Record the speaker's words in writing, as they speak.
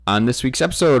On this week's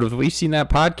episode of the We've Seen That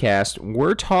podcast,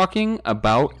 we're talking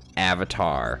about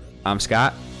Avatar. I'm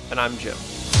Scott. And I'm Jim.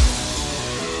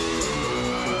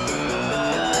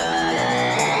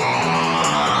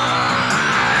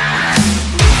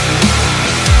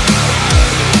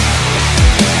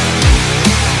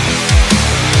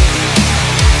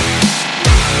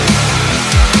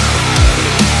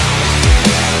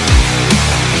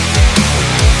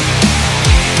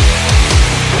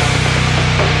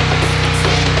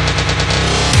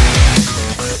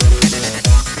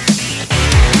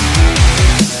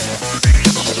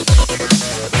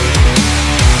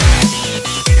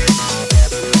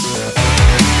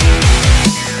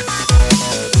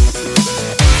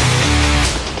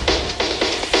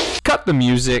 The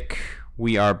music.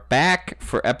 We are back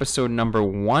for episode number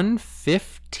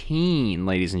 115,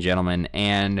 ladies and gentlemen,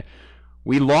 and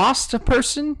we lost a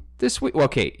person this week. Well,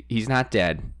 okay, he's not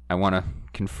dead. I want to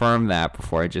confirm that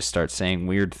before I just start saying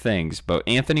weird things, but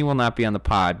Anthony will not be on the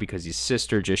pod because his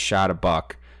sister just shot a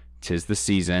buck. 'Tis the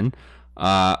season.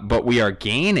 But we are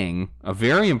gaining a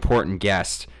very important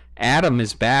guest. Adam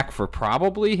is back for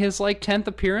probably his 10th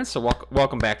appearance, so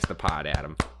welcome back to the pod,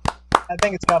 Adam. I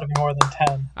think it's got to be more than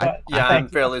 10. I'm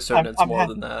fairly certain it's more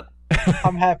than that.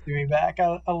 I'm happy to be back.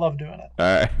 I love doing it.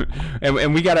 All right,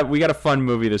 and we got a fun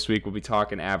movie this week. We'll be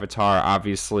talking Avatar.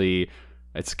 Obviously,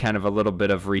 it's kind of a little bit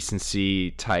of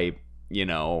recency type,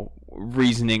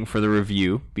 reasoning for the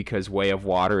review because Way of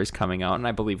Water is coming out, and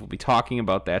I believe we'll be talking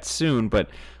about that soon. But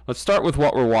let's start with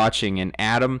what we're watching. And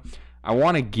Adam, I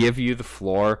want to give you the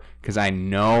floor because I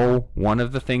know one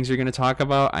of the things you're going to talk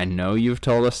about. I know you've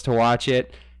told us to watch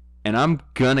it. And I'm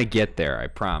going to get there, I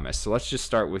promise. So let's just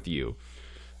start with you.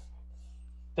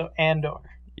 So Andor,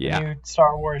 the new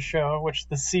Star Wars show, which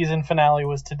the season finale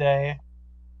was today,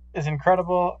 is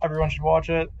incredible. Everyone should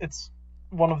watch it. It's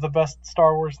one of the best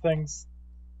Star Wars things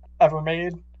ever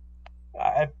made.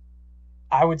 I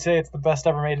would say it's the best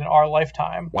ever made in our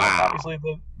lifetime. Wow. Obviously,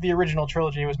 the original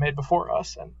trilogy was made before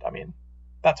us, and I mean,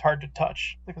 that's hard to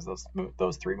touch because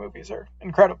those three movies are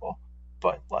incredible.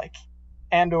 But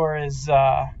Andor is...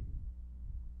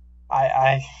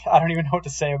 I don't even know what to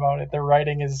say about it. The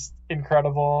writing is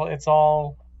incredible. It's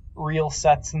all real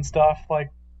sets and stuff.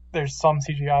 There's some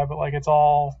CGI, but it's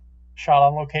all shot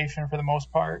on location for the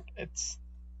most part.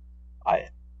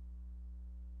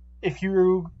 If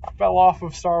you fell off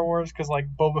of Star Wars because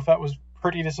Boba Fett was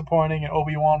pretty disappointing and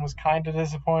Obi-Wan was kind of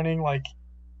disappointing,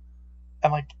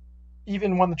 and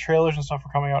even when the trailers and stuff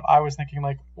were coming out, I was thinking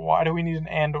why do we need an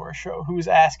Andor show? Who's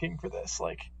asking for this?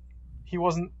 He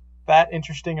wasn't that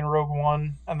interesting in Rogue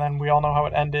One, and then we all know how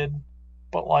it ended.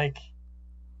 But I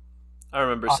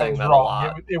remember saying that wrong. a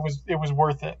lot. It was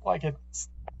worth it.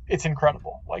 It's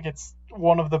incredible. It's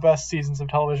one of the best seasons of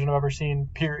television I've ever seen.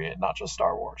 Period. Not just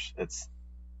Star Wars. It's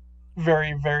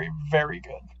very, very, very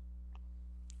good.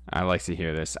 I like to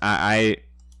hear this. And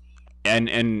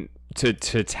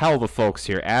to tell the folks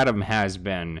here, Adam has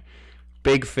been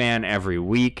big fan every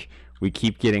week. We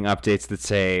keep getting updates that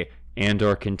say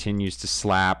Andor continues to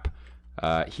slap.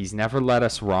 He's never led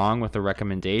us wrong with a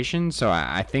recommendation, so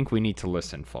I think we need to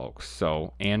listen, folks.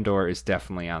 So Andor is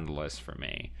definitely on the list for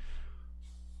me.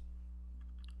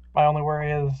 My only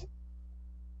worry is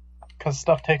because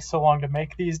stuff takes so long to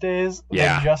make these days.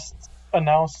 Yeah. They just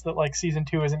announced that season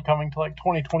 2 isn't coming till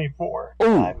 2024.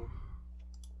 Ooh.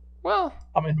 Well,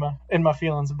 I'm in my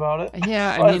feelings about it.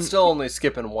 Yeah, but it's still only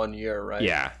skipping 1 year, right?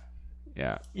 Yeah,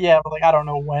 but I don't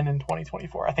know when in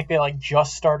 2024. I think they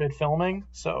just started filming,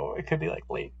 so it could be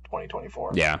late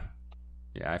 2024. Yeah,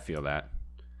 I feel that.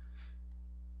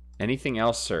 Anything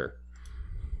else, sir?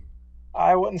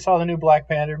 I went and saw the new Black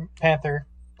Panther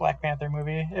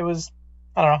movie. It was,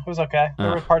 I don't know, it was okay.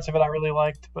 There were parts of it I really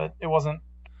liked, but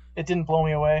it didn't blow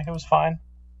me away. It was fine.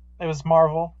 It was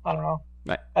Marvel. I don't know.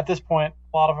 Right. At this point,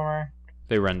 a lot of them are.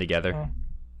 They run together.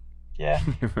 Yeah.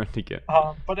 They run together.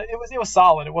 But it was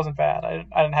solid. It wasn't bad.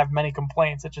 I didn't have many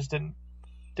complaints. It just didn't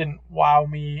wow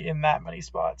me in that many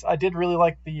spots. I did really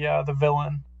like the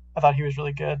villain. I thought he was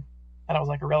really good, and it was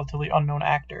a relatively unknown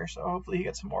actor. So hopefully he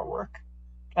gets some more work.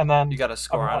 And then you got a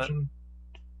score on it? I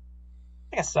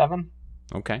think a 7.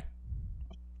 Okay. It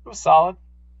was solid.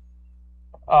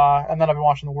 And then I've been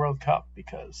watching the World Cup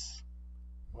because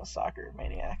I'm a soccer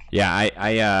maniac.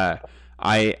 Yeah,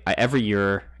 I every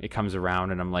year it comes around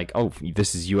and I'm like, oh,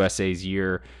 this is USA's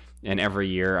year, and every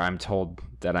year I'm told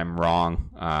that I'm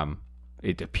wrong.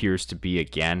 It appears to be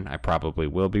again. I probably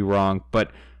will be wrong,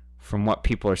 but from what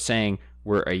people are saying,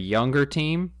 we're a younger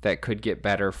team that could get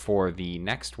better for the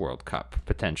next World Cup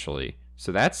potentially.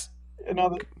 So that's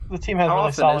the team has how really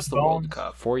often solid is the bones. World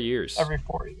Cup? 4 years. Every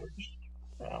 4 years.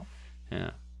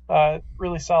 Yeah.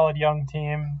 Really solid young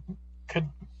team. Could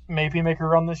maybe make a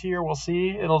run this year. We'll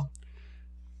see. It'll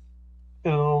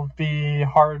be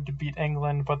hard to beat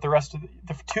England, but the rest of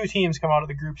the two teams come out of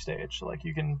the group stage. So, like,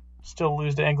 you can still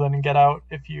lose to England and get out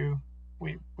if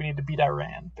we need to beat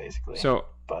Iran, basically. So,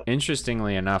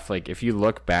 interestingly enough, like, if you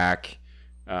look back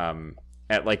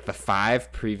at like the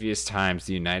 5 previous times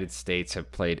the United States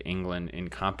have played England in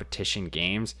competition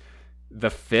games, the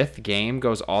 5th game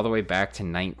goes all the way back to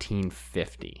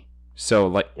 1950. So,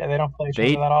 like, yeah, they don't play each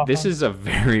other that often. This is a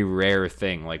very rare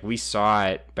thing. Like, we saw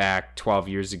it back 12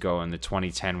 years ago in the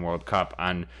 2010 World Cup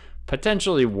on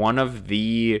potentially one of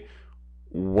the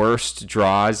worst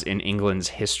draws in England's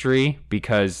history,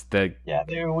 because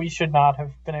we should not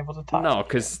have been able to tie. No,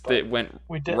 because it went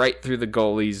right through the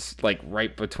goalie's, like,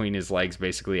 right between his legs,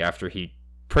 basically, after he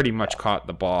pretty much caught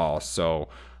the ball. So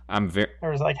there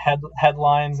was like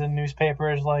headlines in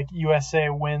newspapers like USA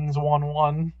wins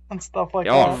 1-1 and stuff like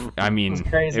that. I mean, it was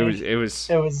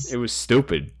crazy. It was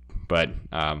stupid, but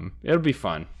it'll be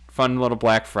fun little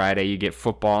Black Friday. You get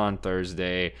football on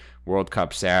Thursday, World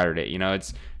Cup Saturday. You know,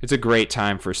 it's a great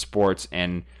time for sports,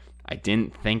 and I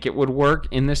didn't think it would work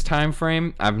in this time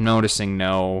frame. I'm noticing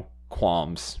no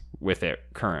qualms with it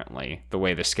currently, the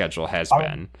way the schedule has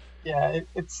been. Yeah,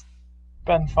 it's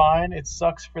been fine. It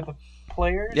sucks for the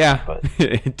players. Yeah, but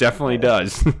it definitely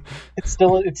does. It's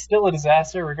still a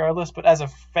disaster regardless, but as a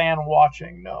fan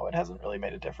watching, no, it hasn't really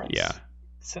made a difference. Yeah.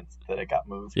 Since that it got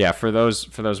moved. Yeah, for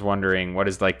those wondering, what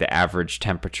is like the average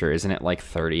temperature? Isn't it like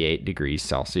 38 degrees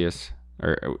Celsius?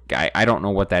 Or I don't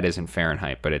know what that is in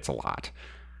Fahrenheit, but it's a lot.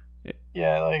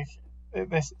 Yeah, like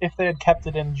if they had kept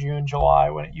it in June,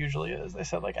 July when it usually is, they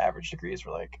said like average degrees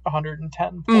were like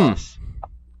 110 plus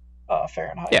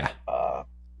Fahrenheit. Yeah.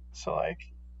 So like,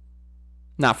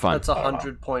 not fun. That's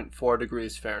 100.4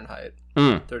 degrees Fahrenheit.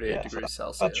 38 degrees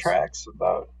Celsius. That tracks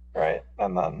about right,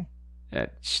 and then.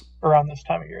 Around this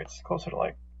time of year, it's closer to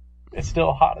like, it's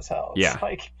still hot as hell. It's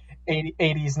like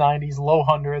 80s, 90s, low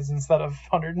hundreds instead of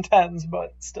 110s,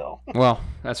 but still. Well,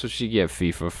 that's what you get,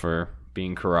 FIFA, for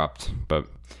being corrupt. But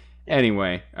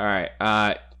anyway, all right.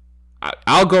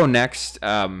 I'll go next.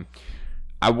 I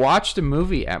watched a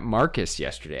movie at Marcus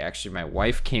yesterday. Actually, my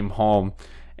wife came home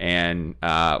and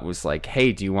was like,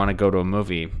 hey, do you want to go to a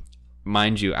movie?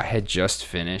 Mind you, I had just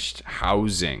finished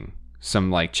housing some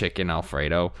like chicken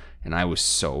Alfredo, and I was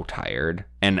so tired,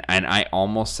 and I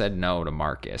almost said no to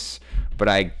Marcus, but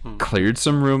I cleared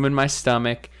some room in my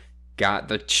stomach, got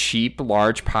the cheap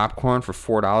large popcorn for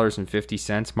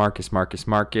 $4.50.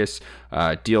 Marcus.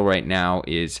 Deal right now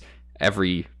is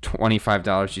every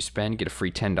 $25 you spend, get a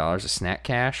free $10 of snack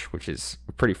cash, which is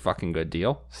a pretty fucking good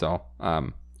deal. So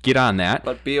get on that.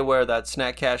 But be aware that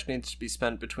snack cash needs to be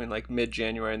spent between like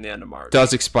mid-January and the end of March.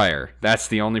 Does expire. That's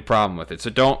the only problem with it.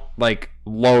 So don't like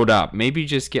load up. Maybe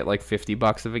just get like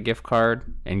 $50 of a gift card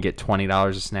and get $20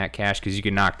 of snack cash, because you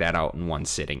can knock that out in one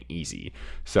sitting easy.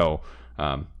 So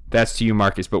that's to you,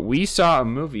 Marcus. But we saw a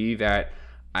movie that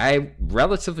I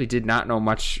relatively did not know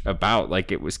much about.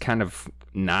 Like, it was kind of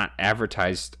not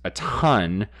advertised a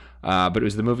ton, but it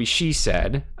was the movie She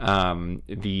Said.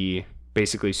 The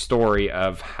basically story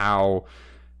of how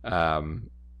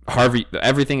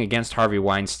everything against Harvey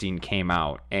Weinstein came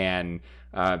out, and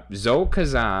Zoe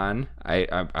Kazan,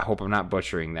 I hope I'm not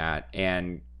butchering that,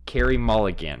 and Carey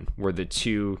Mulligan were the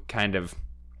two kind of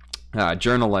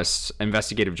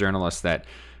investigative journalists that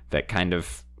kind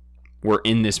of were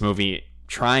in this movie,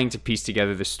 trying to piece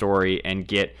together the story and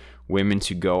get women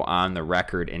to go on the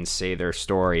record and say their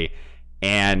story.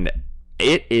 And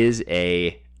it is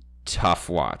a tough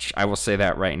watch. I will say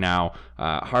that right now.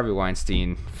 Harvey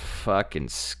Weinstein, fucking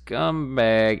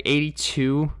scumbag.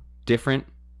 82 different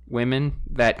women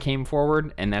that came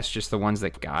forward, and that's just the ones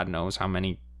that God knows how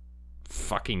many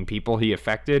fucking people he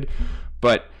affected.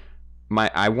 But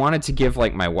I wanted to give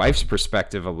like my wife's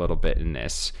perspective a little bit in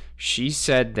this. She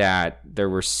said that there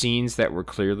were scenes that were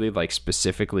clearly like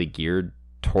specifically geared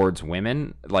towards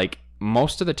women. Like,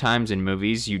 most of the times in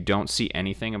movies, you don't see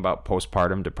anything about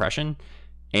postpartum depression.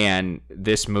 And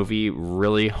this movie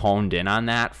really honed in on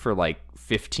that for like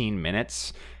 15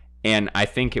 minutes. And I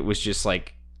think it was just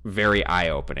like very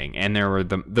eye-opening. And there were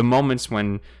the moments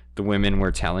when the women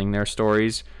were telling their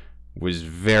stories was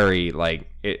very like,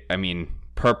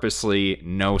 purposely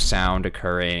no sound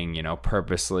occurring,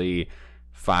 purposely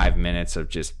 5 minutes of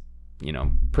just,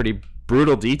 pretty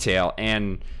brutal detail.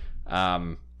 And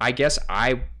I guess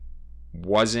I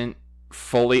wasn't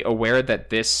fully aware that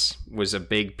this was a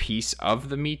big piece of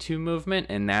the Me Too movement,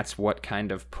 and that's what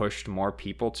kind of pushed more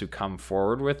people to come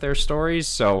forward with their stories.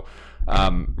 So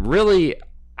really,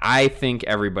 I think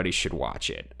everybody should watch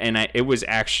it. And it was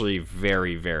actually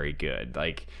very, very good.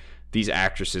 Like, these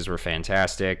actresses were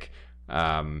fantastic.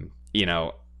 You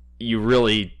know,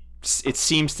 it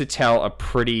seems to tell a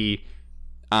pretty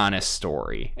honest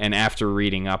story. And after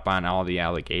reading up on all the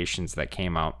allegations that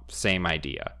came out, same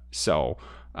idea. So,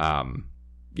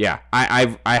 yeah,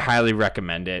 I highly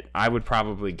recommend it. I would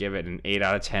probably give it an 8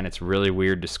 out of 10. It's really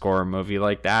weird to score a movie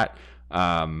like that.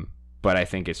 But I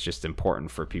think it's just important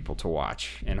for people to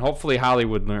watch. And hopefully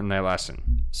Hollywood learned their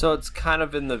lesson. So it's kind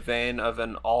of in the vein of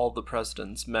an All the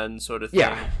President's Men sort of thing.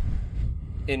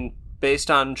 Yeah.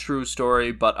 Based on true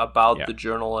story, but about the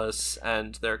journalists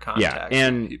and their contacts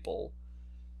and people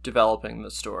developing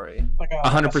the story. Like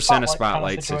 100% a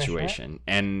spotlight kind of situation. Right?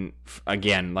 And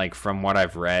again, like from what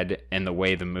I've read and the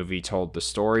way the movie told the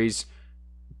stories,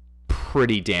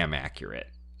 pretty damn accurate.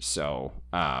 So,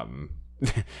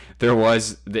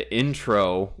 the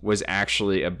intro was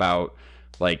actually about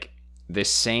like this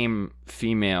same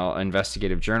female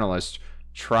investigative journalist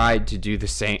tried to do the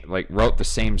same, like wrote the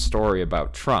same story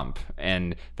about Trump,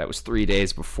 and that was 3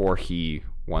 days before he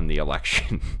won the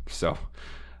election. So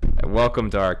welcome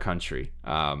to our country.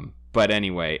 But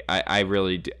anyway,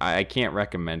 I can't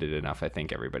recommend it enough. I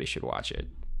think everybody should watch it.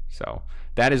 So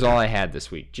that is all I had this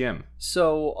week. Jim.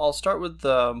 So I'll start with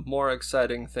the more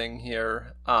exciting thing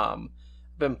here. I've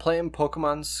been playing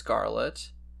Pokemon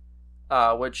Scarlet,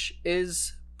 which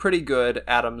is pretty good.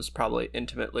 Adam's probably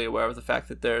intimately aware of the fact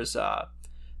that there's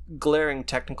glaring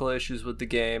technical issues with the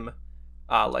game.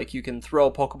 Like you can throw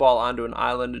a Pokeball onto an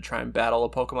island to try and battle a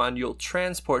Pokemon. You'll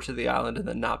transport to the island and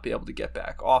then not be able to get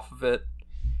back off of it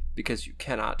because you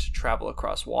cannot travel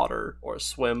across water or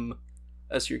swim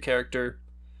as your character.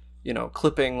 You know,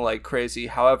 clipping like crazy.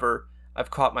 However,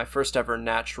 I've caught my first ever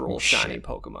natural shiny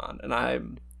Pokemon, and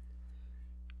I'm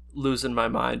losing my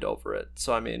mind over it.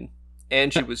 So, I mean,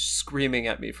 Angie was screaming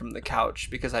at me from the couch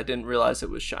because I didn't realize it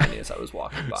was shiny as I was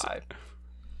walking by.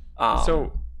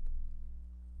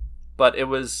 But it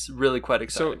was really quite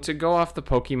exciting. So to go off the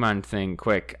Pokemon thing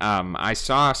quick, I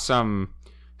saw some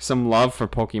love for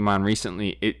Pokemon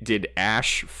recently. Did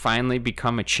Ash finally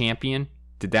become a champion?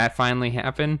 Did that finally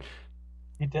happen?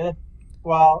 He did.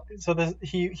 Well, so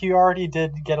he already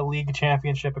did get a league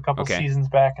championship a couple seasons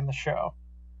back in the show,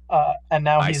 and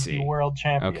now he's the world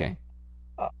champion.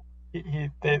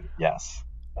 Okay. Yes,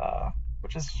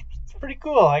 which is pretty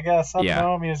cool, I guess. I don't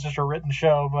know. I mean, it's just a written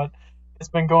show, but it's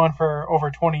been going for over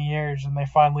 20 years, and they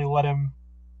finally let him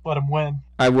win.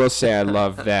 I will say I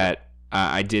love that.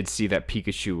 I did see that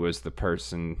Pikachu was the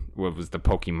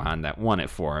Pokemon that won it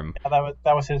for him. Yeah,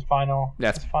 that was his final.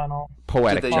 That's his final.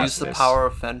 Poetic. Did they use the power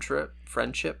of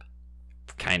friendship?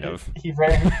 Kind of. He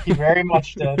very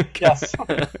much did. Yes.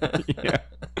 Yeah.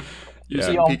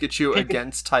 Using Pikachu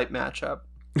against type matchup.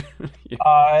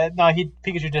 No,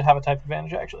 Pikachu did have a type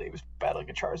advantage. Actually, he was battling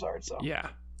a Charizard. So yeah.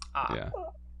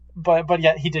 But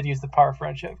yeah, he did use the power of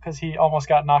friendship because he almost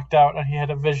got knocked out, and he had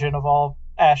a vision of all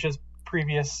Ash's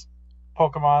previous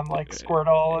Pokemon like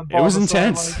Squirtle and Bulbasaur. It was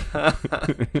intense. Was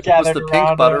the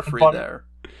pink Butterfree there?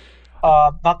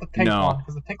 Not the pink one,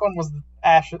 because the pink one was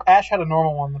Ash. Ash had a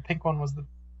normal one. The pink one was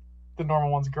the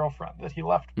normal one's girlfriend that he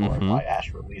left for. Why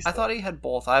Ash released. I thought he had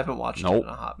both. I haven't watched it in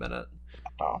a hot minute.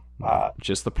 No,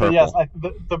 just the purple. Yes,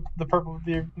 the purple,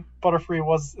 the Butterfree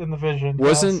was in the vision.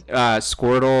 Wasn't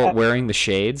Squirtle wearing the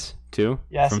shades too?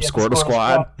 Yes, from Squirtle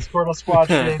Squad. Squirtle Squad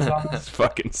shades on it. That's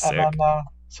fucking sick. And then,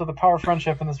 so the power of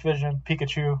friendship in this vision,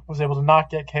 Pikachu was able to not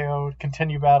get KO'd,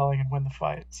 continue battling, and win the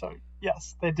fight. So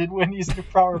yes, they did win using the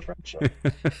power of friendship.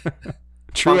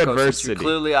 True Funko, adversity. Since you're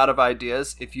clearly out of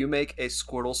ideas, if you make a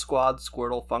Squirtle Squad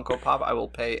Squirtle Funko Pop, I will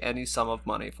pay any sum of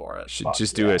money for it. Should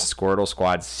just do a Squirtle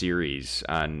Squad series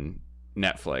on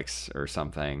Netflix or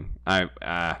something.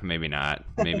 Maybe not.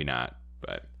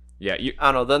 But yeah,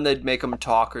 I don't know. Then they'd make them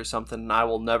talk or something, and I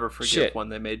will never forget when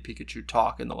they made Pikachu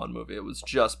talk in the one movie. It was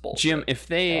just bullshit. Jim, if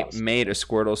they made a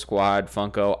Squirtle Squad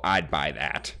Funko, I'd buy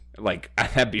that. Like,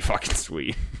 that'd be fucking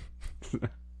sweet.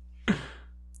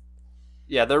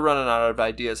 Yeah, they're running out of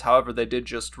ideas. However, they did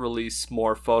just release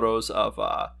more photos of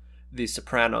the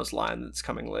Sopranos line that's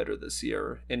coming later this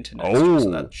year into next year,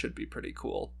 so that should be pretty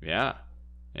cool. Yeah.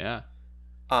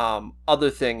 Other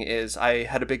thing is, I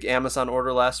had a big Amazon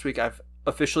order last week. I've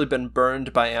officially been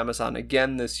burned by Amazon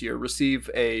again this year. Receive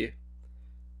a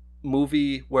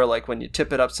movie where, like, when you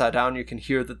tip it upside down, you can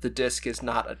hear that the disc is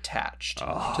not attached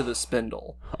to the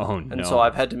spindle. Oh, no. And so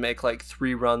I've had to make, like,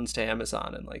 3 runs to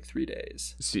Amazon in, like, 3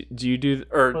 days. So do you do...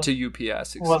 Or to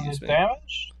UPS, excuse me. Was it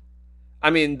damaged?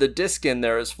 I mean, the disc in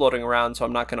there is floating around, so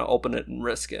I'm not going to open it and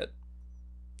risk it.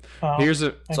 I just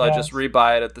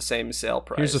rebuy it at the same sale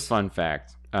price. Here's a fun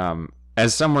fact.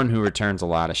 as someone who returns a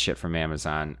lot of shit from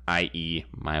Amazon, i.e.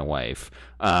 my wife,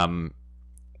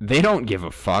 they don't give a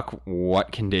fuck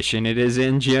what condition it is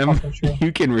in, Jim.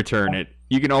 You can return it.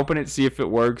 You can open it, see if it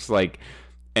works, like,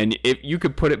 and if you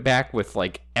could put it back with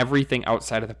like everything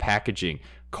outside of the packaging,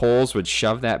 Kohl's would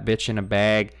shove that bitch in a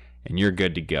bag and you're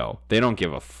good to go. They don't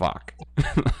give a fuck.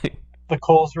 The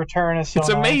Kohl's return is so it's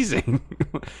amazing.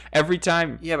 Every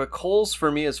time. Yeah, but Kohl's for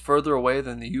me is further away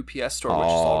than the UPS store, which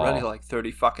is already like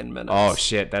 30 fucking minutes. Oh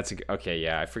shit, okay.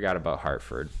 Yeah, I forgot about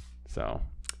Hartford. So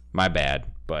my bad.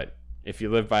 But if you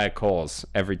live by a Kohl's,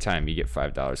 every time you get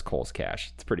 $5 Kohl's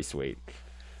cash. It's pretty sweet.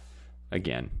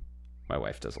 Again, my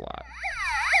wife does a lot.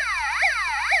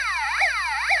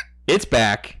 It's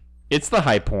back. It's the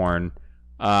hype horn.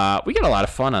 We got a lot of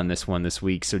fun on this one this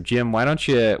week. So Jim, why don't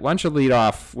you lead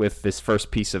off with this first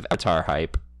piece of Avatar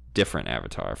hype? Different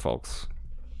Avatar, folks.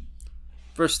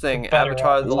 First thing,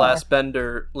 Avatar: The Last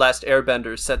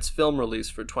Airbender sets film release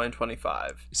for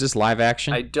 2025. Is this live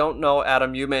action? I don't know,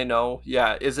 Adam. You may know.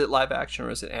 Yeah, is it live action or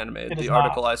is it animated? The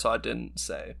article I saw didn't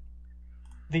say.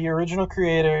 The original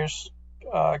creators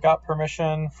got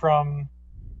permission from.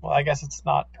 Well, I guess it's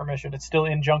not permission. It's still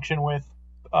injunction with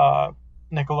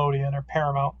Nickelodeon or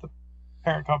Paramount, the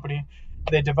parent company.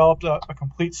 They developed a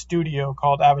complete studio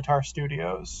called Avatar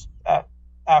Studios.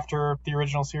 After the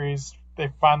original series, they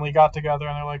finally got together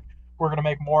and they're like, we're going to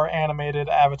make more animated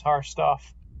Avatar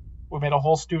stuff. We made a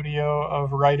whole studio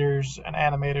of writers and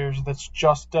animators that's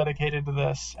just dedicated to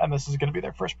this, and this is going to be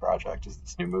their first project, is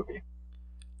this new movie.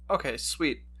 Okay,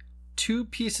 sweet. 2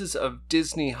 pieces of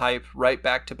Disney hype right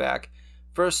back to back.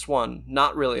 First one,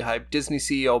 not really hype. Disney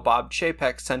CEO Bob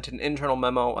Chapek sent an internal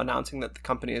memo announcing that the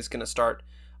company is going to start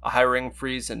a hiring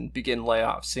freeze and begin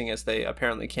layoffs, seeing as they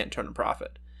apparently can't turn a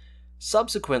profit.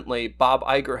 Subsequently, Bob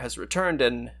Iger has returned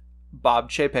and Bob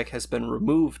Chapek has been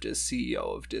removed as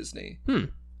CEO of Disney.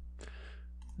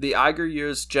 The Iger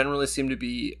years generally seem to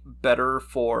be better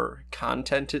for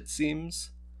content, it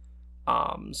seems.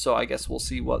 So I guess we'll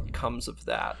see what comes of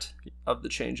that, of the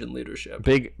change in leadership.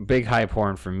 Big hype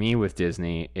horn for me with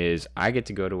Disney is I get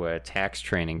to go to a tax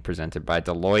training presented by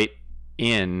Deloitte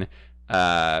in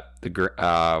I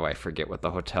forget what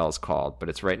the hotel's called, but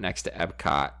it's right next to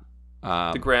Epcot.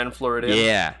 The Grand Floridian.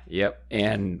 Yeah, yep.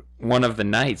 And one of the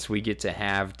nights we get to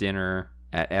have dinner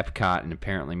at Epcot and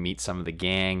apparently meet some of the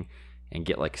gang and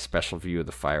get like a special view of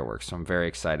the fireworks. So I'm very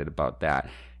excited about that.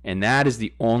 And that is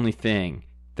the only thing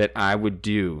that I would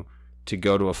do to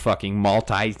go to a fucking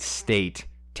multi-state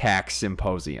tax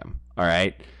symposium. All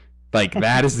right? Like,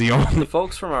 that is the only... The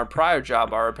folks from our prior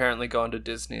job are apparently going to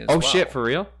Disney as well. Oh, shit, for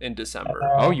real? In December.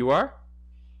 Oh, you are?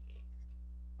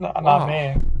 No, not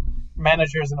me.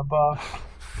 Managers and above.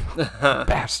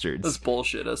 Bastards. That's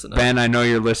bullshit, isn't it? Ben, I know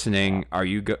you're listening. Are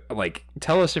you...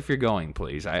 tell us if you're going,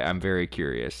 please. I'm very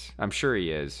curious. I'm sure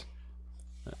he is.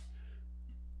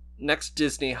 Next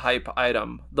Disney hype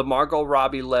item. The Margot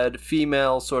Robbie-led,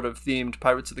 female sort of themed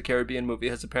Pirates of the Caribbean movie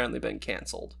has apparently been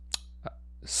canceled.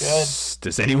 Good.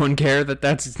 Does anyone care that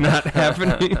that's not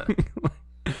happening?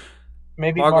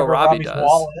 Maybe Margot Robbie Robbie's does.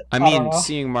 wallet. I mean,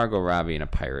 seeing Margot Robbie in a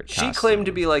pirate costume. She claimed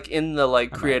to be in the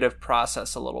creative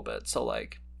process a little bit, so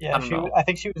yeah, I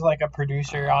think she was like a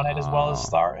producer on it as well as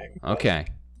starring. Okay.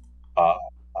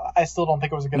 I still don't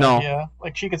think it was a good idea.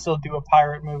 Like, she could still do a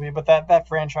pirate movie, but that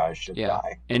franchise should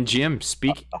die. And Jim,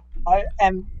 speak.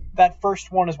 And that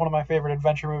first one is one of my favorite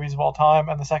adventure movies of all time,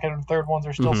 and the second and third ones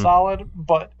are still solid,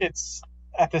 but it's,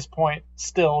 at this point,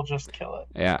 still just kill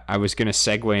it. Yeah, I was going to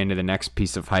segue into the next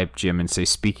piece of hype, Jim, and say,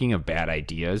 speaking of bad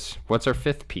ideas, what's our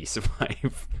 5th piece of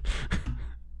hype?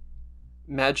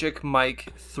 Magic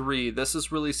Mike 3. This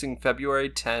is releasing February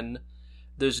 10.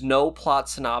 There's no plot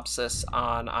synopsis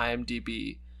on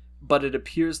IMDb, but it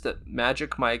appears that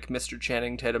Magic Mike, Mr.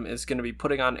 Channing Tatum, is going to be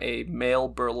putting on a male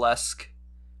burlesque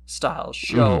style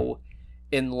show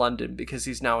in London because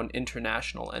he's now an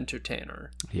international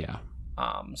entertainer. Yeah.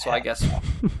 So I guess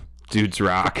dudes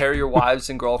rock. Prepare your wives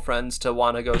and girlfriends to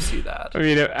want to go see that. I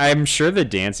mean, I'm sure the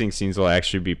dancing scenes will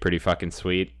actually be pretty fucking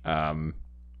sweet.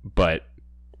 But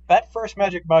that first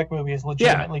Magic Mike movie is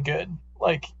legitimately good.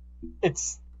 Like,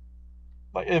 it's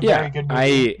like a very good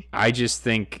movie. I just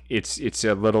think it's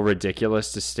a little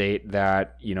ridiculous to state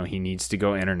that, he needs to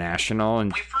go international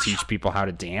and teach people how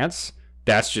to dance.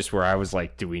 That's just where I was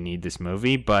like, do we need this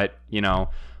movie? But,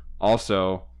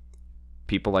 also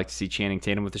people like to see Channing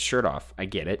Tatum with his shirt off. I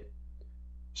get it.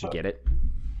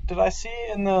 Did I see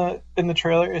in the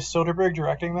trailer, is Soderbergh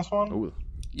directing this one? Ooh.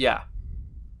 Yeah.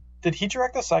 Did he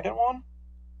direct the second one?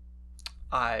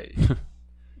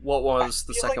 What was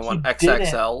the second one?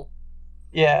 XXL? Didn't.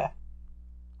 Yeah.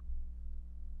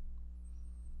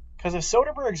 Because if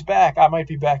Soderbergh's back, I might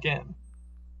be back in.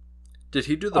 Did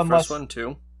he do the Unless- first one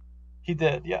too? He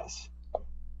did, yes.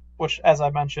 Which, as I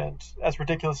mentioned, as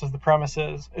ridiculous as the premise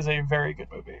is a very good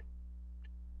movie.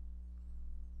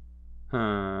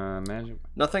 Imagine.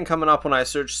 Nothing coming up when I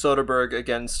search Soderbergh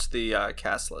against the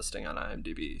cast listing on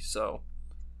IMDb, so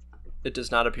it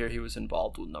does not appear he was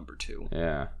involved with number 2.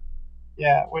 Yeah.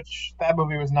 Yeah, which that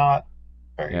movie was not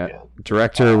very Yeah. good.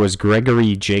 Director was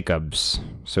Gregory Jacobs,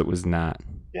 so it was not.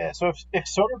 Yeah, so if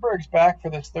Soderbergh's back for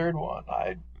this third one,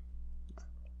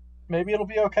 maybe it'll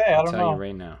be okay. I I'll don't tell know. you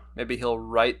right now. Maybe he'll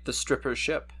write The Stripper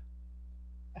Ship.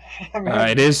 I mean,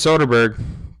 It is Soderbergh.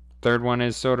 Third one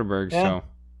is Soderbergh, Yeah. so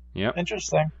yep.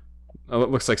 interesting. Oh, it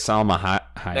looks like Salma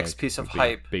Hayek. Next piece of Big-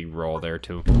 hype. Big role there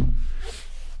too.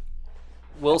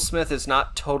 Will Smith is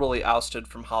not totally ousted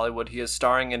from Hollywood. He is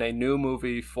starring in a new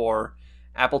movie for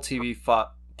Apple TV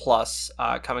Plus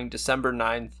coming December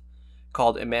 9th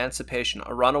called Emancipation.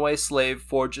 A runaway slave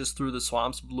forges through the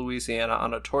swamps of Louisiana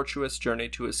on a tortuous journey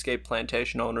to escape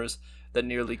plantation owners that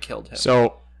nearly killed him.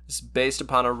 So It's based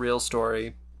upon a real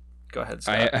story. Go ahead,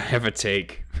 Scott. I have a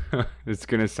take. It's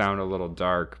gonna sound a little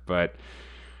dark, but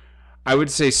I would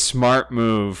say smart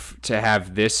move to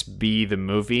have this be the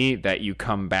movie that you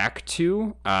come back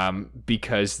to,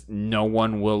 because no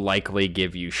one will likely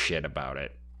give you shit about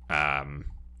it.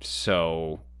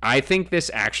 So I think this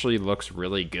actually looks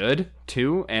really good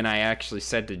too, and I actually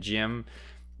said to Jim,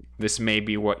 this may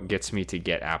be what gets me to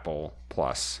get Apple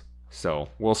Plus. So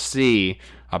we'll see.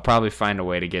 I'll probably find a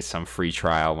way to get some free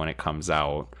trial when it comes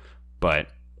out, but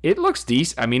it looks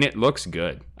decent. I mean, it looks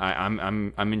good.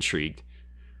 I'm intrigued.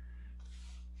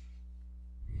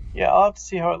 Yeah, I'll have to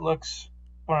see how it looks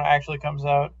when it actually comes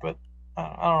out, but I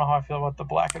don't know how I feel about the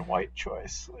black and white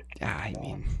choice. I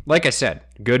mean, like I said,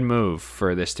 good move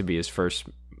for this to be his first.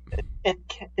 It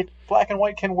black and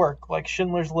white can work. Like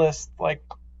Schindler's List, like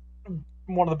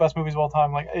one of the best movies of all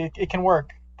time. Like it can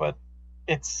work, but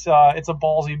it's a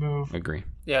ballsy move. Agree.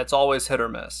 Yeah, it's always hit or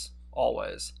miss.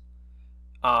 Always.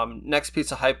 Next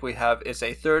piece of hype we have is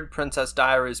a third Princess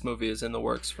Diaries movie is in the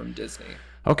works from Disney.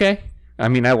 Okay. I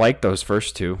mean, I like those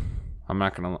first two. I'm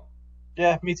not gonna.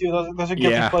 Yeah, me too. Those are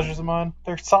guilty Yeah. pleasures of mine.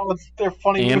 They're solid. They're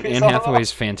funny Anne movies. I don't know.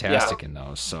 Hathaway's fantastic in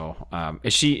those. So,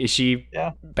 is she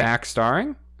Yeah. back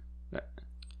starring?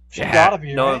 She's Yeah. gotta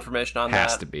be, No right? information on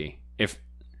Has that. to be. If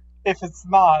If it's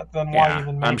not, then why yeah,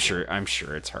 even make I'm it? sure. I'm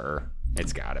sure it's her.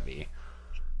 It's got to be.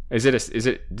 Is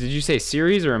it? Did you say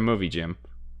series or a movie, Jim?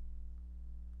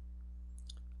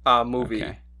 Movie.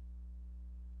 Okay.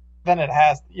 Then it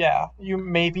has. Yeah,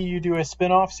 you do a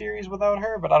spin-off series without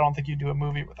her, but I don't think you do a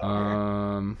movie without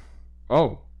her.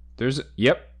 Oh,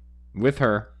 yep, with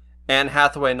her. Anne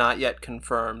Hathaway not yet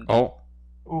confirmed Oh,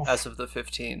 Oof. as of the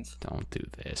 15th. don't do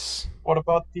this. What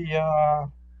about the?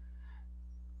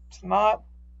 It's not.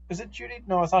 Is it Judy?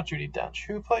 No, it's not Judy Dench.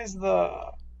 Who plays the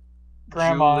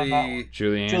grandma? in that one?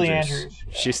 Julie Julie Andrews. Andrews,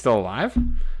 yeah. She's still alive?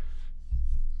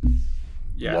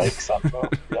 Yes. Yikes! I don't know.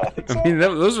 Yeah, I think so. I mean,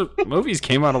 those movies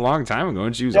came out a long time ago,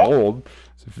 and she was Yeah. old.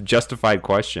 It's a justified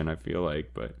question, I feel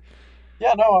like, but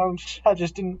Yeah, no, I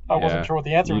just didn't. I Yeah. wasn't sure what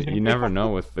the answer was going you to be. never know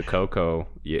with the Coco.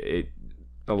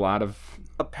 A lot of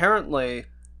Apparently,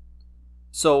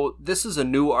 so this is a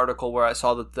new article where I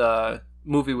saw that the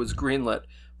movie was greenlit,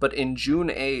 but in June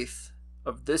 8th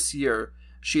of this year,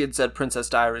 she had said Princess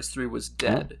Diaries 3 was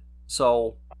dead.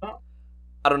 So,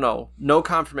 I don't know. No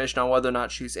confirmation on whether or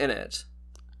not she's in it.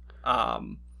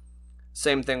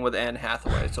 Same thing with Anne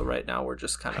Hathaway. So right now we're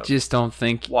just kind I of just don't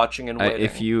think watching and waiting.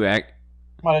 if you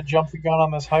Might have jumped the gun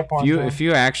on this hype one. if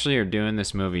you actually are doing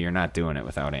this movie, you're not doing it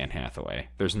without Anne Hathaway.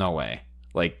 There's no way.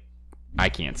 Like, I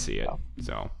can't see it.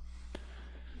 So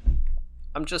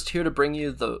I'm just here to bring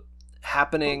you the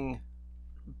happening,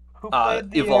 Who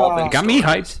played the, evolving. got me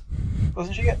stories.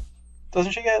 hyped.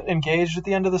 Doesn't she get engaged at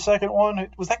the end of the second one?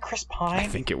 Was that Chris Pine? I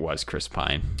think it was Chris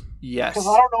Pine. Yes. Because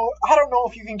I don't know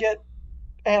if you can get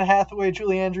Anne Hathaway,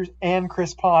 Julie Andrews, and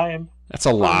Chris Pine That's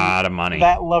a lot of money.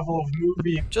 that level of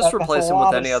movie. Just That's replace a him with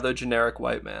lot any of- other generic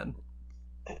white man.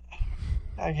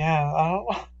 Yeah, I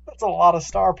don't. That's a lot of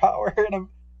star power in a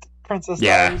Princess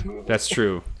Yeah, Diaries movie. that's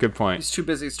true. Good point. He's too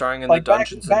busy starring in like the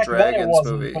Dungeons and back then it Dragons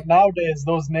wasn't, movie. but nowadays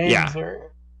those names Yeah.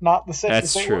 are not the same.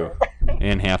 That's as they true. were.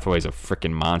 Anne Hathaway's a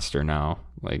freaking monster now.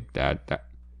 Like that. So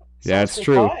That's it's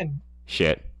true. fine.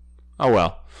 Shit. Oh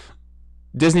well.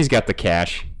 Disney's got the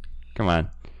cash. Come on.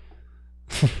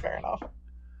 Fair enough.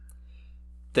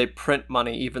 They print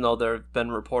money even though there have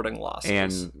been reporting losses.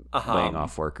 And laying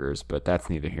off workers, but that's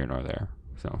neither here nor there.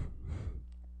 So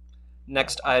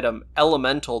Next item,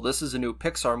 Elemental. This is a new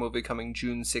Pixar movie coming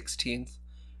June 16th.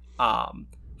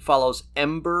 Follows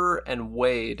Ember and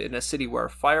Wade in a city where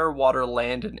fire, water,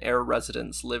 land, and air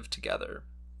residents live together.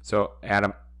 So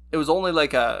Adam, it was only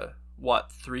like a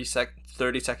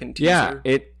 30-second Yeah,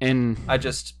 teaser. and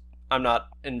I'm not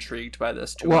intrigued by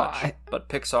this too Well, much. But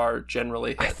Pixar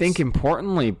generally hits. I think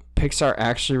importantly, Pixar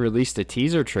actually released a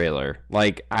teaser trailer.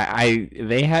 Like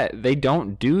they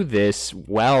don't do this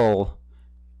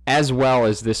as well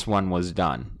as this one was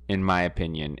done, in my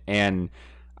opinion. And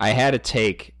I had a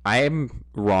take. I am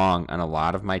wrong on a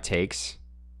lot of my takes.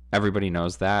 Everybody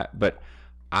knows that, but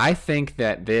I think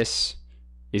that this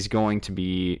is going to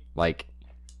be like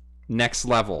next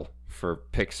level for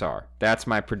Pixar. That's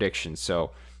my prediction.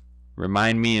 So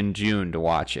remind me in June to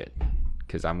watch it,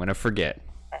 because I'm going to forget.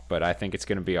 But I think it's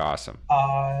going to be awesome.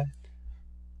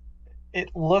 It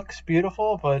looks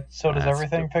beautiful, but so does That's a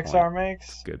everything good Pixar point.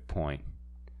 makes. Good point.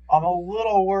 I'm a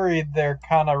little worried they're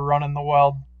kind of running the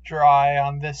well dry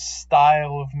on this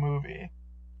style of movie.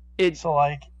 So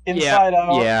like Inside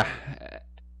Out, Yeah.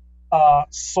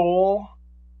 Soul,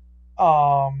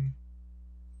 and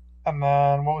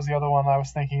then what was the other one I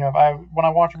was thinking of? When I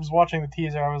was watching the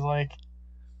teaser, I was like,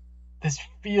 this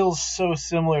feels so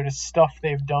similar to stuff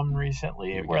they've done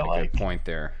recently, You where got a like good point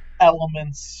there.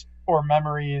 elements or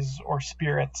memories or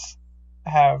spirits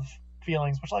have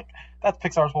feelings, which like that's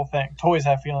Pixar's whole thing. Toys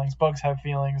have feelings, bugs have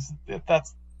feelings.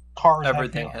 That's cars.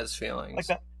 Everything have feelings. has feelings. Like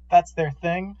that. That's their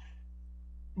thing.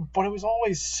 But it was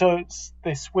always so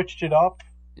they switched it up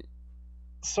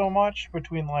so much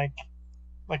between like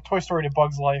Toy Story to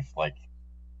Bug's Life, like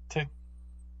to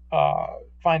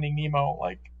Finding Nemo,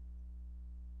 like.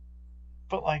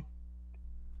 But like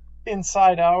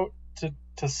Inside Out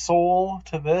to Soul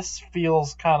to this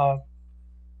feels kind of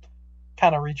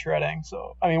retreading.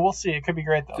 So I mean, we'll see. It could be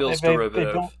great though. Feels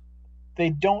derivative. They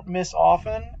don't miss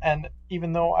often, and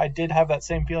even though I did have that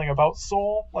same feeling about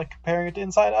Soul, like comparing it to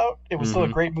Inside Out, it was still a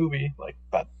great movie. Like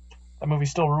that movie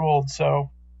still ruled. So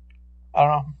I don't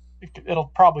know.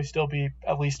 It'll probably still be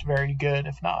at least very good,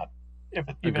 if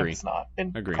it's not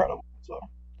incredible. So.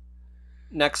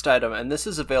 Next item, and this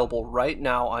is available right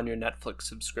now on your Netflix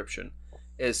subscription,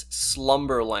 is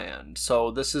Slumberland.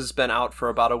 So this has been out for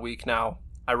about a week now.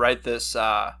 I write this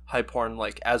hype horn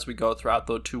like as we go throughout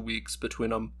the 2 weeks between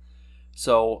them.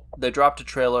 So they dropped a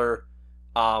trailer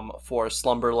for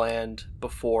Slumberland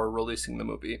before releasing the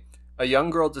movie. A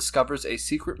young girl discovers a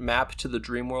secret map to the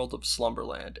dream world of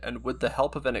Slumberland, and with the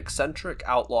help of an eccentric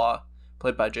outlaw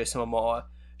played by Jason Momoa,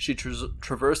 she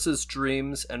traverses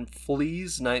dreams and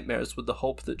flees nightmares with the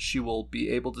hope that she will be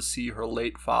able to see her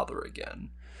late father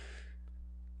again.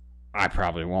 I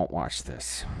probably won't watch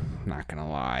this. I'm not gonna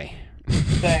lie.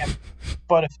 Same.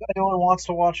 But if anyone wants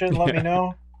to watch it, let me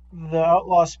know. The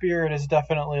outlaw spirit is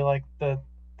definitely like the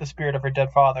spirit of her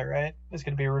dead father, right? It's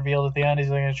going to be revealed at the end. He's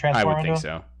going to transform I would into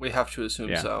think him. so. We have to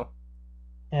assume so.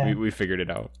 Yeah. We figured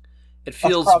it out. It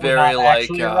feels That's very not like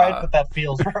actually right, but that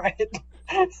feels right.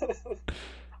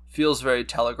 feels very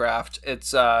telegraphed.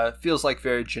 It's feels like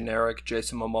very generic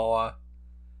Jason Momoa.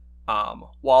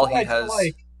 While he has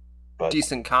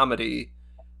decent comedy,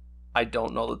 I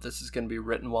don't know that this is going to be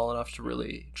written well enough to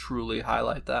really truly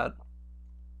highlight that.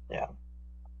 Yeah.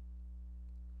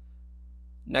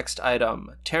 Next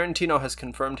item. Tarantino has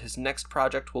confirmed his next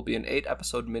project will be an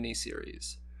 8-episode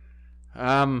miniseries.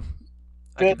 I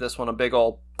give this one a big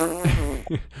ol'...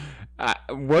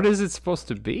 What is it supposed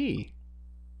to be?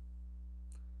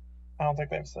 I don't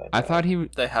think they've said. I thought he...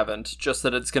 They haven't. Just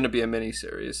that it's going to be a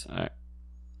miniseries. All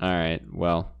right.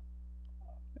 Well,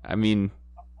 I mean...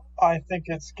 I think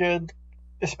it's good,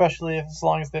 especially as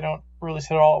long as they don't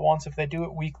release it all at once. If they do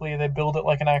it weekly, they build it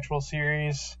like an actual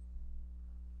series.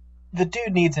 The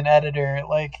dude needs an editor.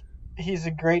 Like, he's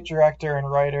a great director and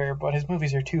writer, but his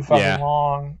movies are too fucking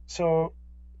long. So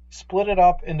split it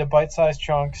up into bite-sized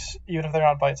chunks, even if they're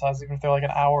not bite-sized, even if they're like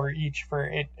an hour each for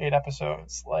eight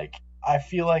episodes. Like, I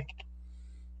feel like,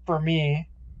 for me,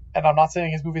 and I'm not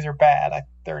saying his movies are bad,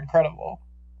 they're incredible.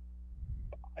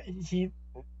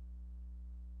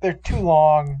 They're too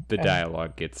long. The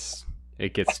dialogue gets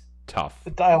tough.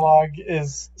 The dialogue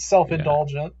is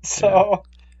self-indulgent, so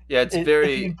yeah, it's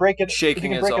very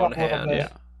shaking his own hand.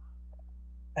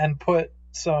 And put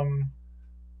some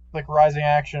like rising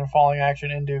action and falling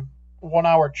action into 1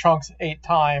 hour chunks 8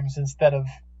 times instead of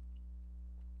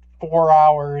 4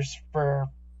 hours for,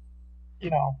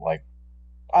 like,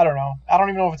 I don't know. I don't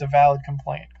even know if it's a valid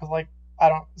complaint because like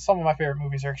some of my favorite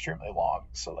movies are extremely long,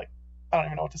 so like I don't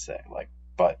even know what to say. Like,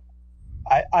 but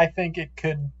I think it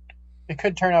could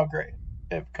turn out great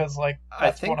because like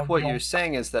I think what you're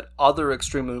saying is that other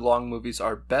extremely long movies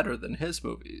are better than his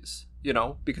movies,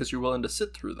 because you're willing to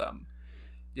sit through them,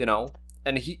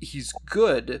 and he's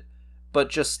good, but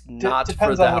just not for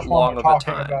depends on that which one long we're of a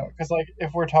talking time. about. Because like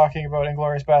if we're talking about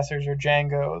Inglourious Basterds or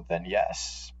Django, then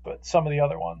yes. But some of the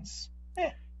other ones,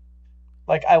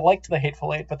 Like I liked the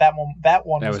Hateful Eight, but that one That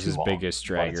was was too his long. biggest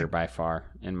But it's dragger by far,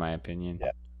 in my opinion.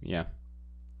 Yeah.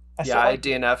 Yeah. still I liked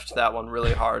it. DNF'd that one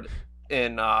really hard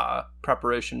in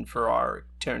preparation for our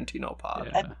Tarantino pod.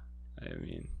 Yeah. I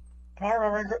mean, Am I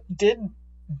remembering?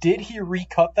 Did he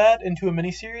recut that into a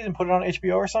miniseries and put it on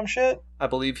HBO or some shit? I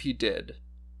believe he did.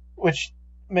 Which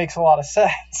makes a lot of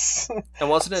sense. And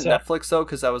wasn't it So- Netflix though?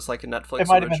 Because that was like a Netflix It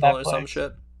might have been original or some Netflix.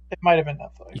 shit. It might have been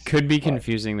Netflix. you could be but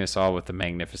confusing this all with the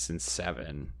Magnificent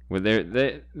Seven. Where there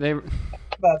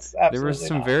That's absolutely were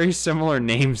some not. very similar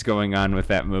names going on with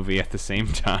that movie at the same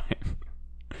time.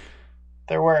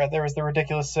 There was the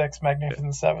Ridiculous Six,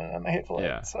 Magnificent Seven, and the Hateful Eight.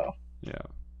 Yeah. So Yeah.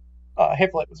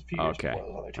 Hateful Eight was a few years Okay. before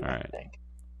those other two. All I right. think.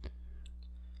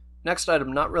 Next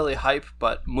item, not really hype,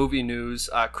 but movie news.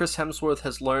 Chris Hemsworth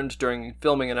has learned during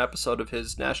filming an episode of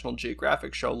his National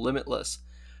Geographic show Limitless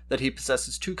that he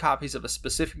possesses 2 copies of a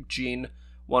specific gene,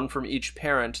 one from each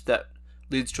parent, that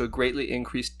leads to a greatly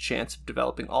increased chance of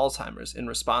developing Alzheimer's. In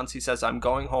response, he says, "I'm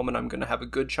going home and I'm going to have a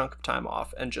good chunk of time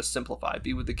off and just simplify.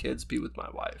 Be with the kids, be with my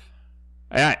wife."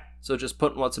 Yeah, So just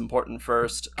putting what's important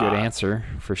first. good answer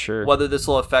for sure. Whether this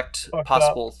will affect Fucked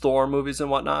possible Thor movies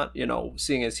and whatnot,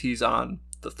 seeing as he's on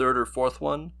the 3rd or 4th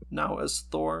one now as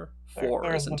Thor. Four,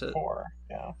 There's isn't the it? 4.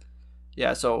 Yeah.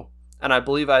 Yeah, so, and I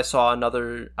believe I saw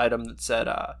another item that said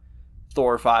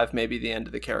Thor 5 may be the end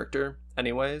of the character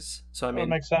anyways. So, I That mean,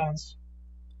 makes sense.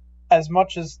 As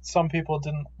much as some people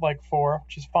didn't like 4,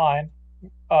 which is fine,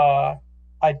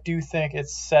 I do think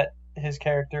it's set his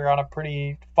character on a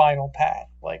pretty final path.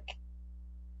 Like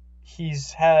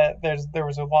there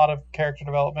was a lot of character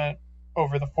development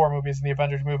over the 4 movies and the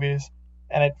Avengers movies,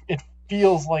 and it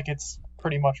feels like it's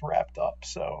pretty much wrapped up.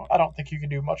 So I don't think you can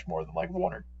do much more than like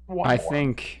one I more.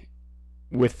 think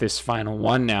with this final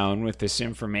one now and with this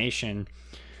information,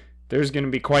 there's going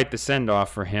to be quite the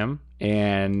send-off for him,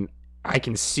 and I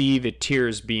can see the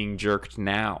tears being jerked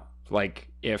now. Like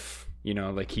if,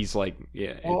 like he's like,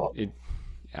 yeah, Well-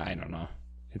 I don't know.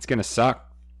 It's going to suck.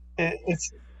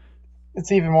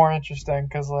 It's even more interesting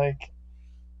because like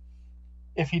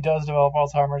if he does develop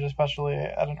Alzheimer's, especially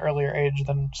at an earlier age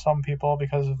than some people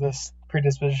because of this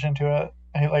predisposition to it,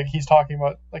 and he's talking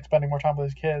about like spending more time with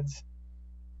his kids.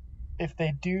 If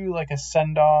they do like a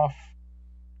send off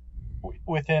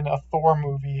within a Thor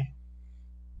movie,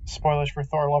 spoilers for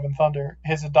Thor: Love and Thunder,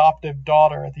 his adoptive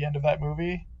daughter at the end of that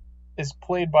movie is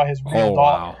played by his real Oh,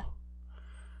 daughter. wow.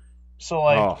 So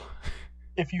like Oh,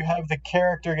 if you have the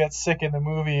character get sick in the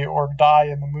movie or die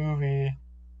in the movie,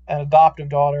 an adoptive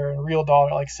daughter and a real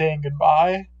daughter like saying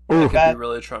goodbye, ooh, could be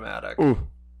really traumatic. ooh.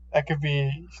 that could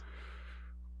be.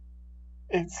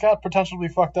 It's got potential to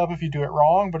be fucked up if you do it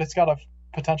wrong, but it's got a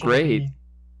potential to Great. be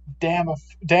damn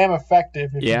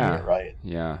effective if Yeah. you do it right.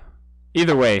 Yeah.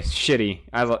 Either way, shitty.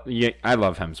 I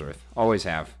love Hemsworth. Always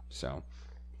have. So,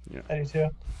 I do too.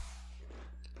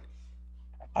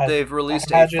 They've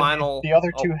released I a imagine final. The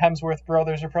other 2 Hemsworth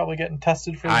brothers are probably getting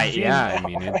tested for the gene yeah, I now,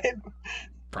 mean, right?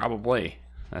 probably.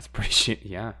 That's pretty shit.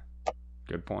 Yeah.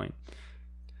 Good point.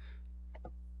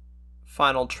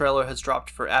 Final trailer has dropped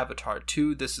for Avatar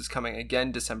 2. This is coming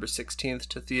again December 16th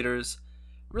to theaters.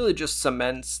 Really just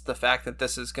cements the fact that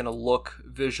this is going to look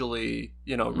visually,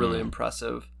 really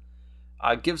impressive.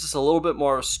 Gives us a little bit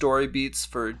more story beats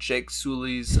for Jake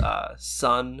Sully's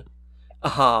son,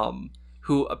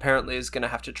 who apparently is going to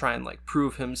have to try and like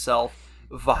prove himself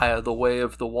via the way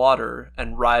of the water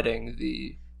and riding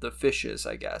the fishes,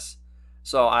 I guess.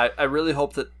 So I really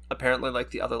hope that apparently like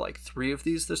the other like 3 of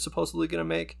these they're supposedly going to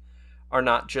make are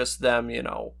not just them,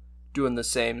 doing the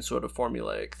same sort of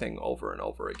formulaic thing over and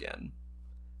over again.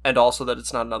 And also that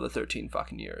it's not another 13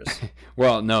 fucking years.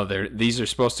 Well, no, these are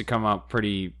supposed to come out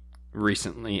pretty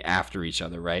recently after each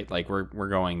other, right? Like we're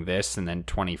going this and then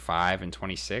 25 and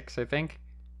 26, I think.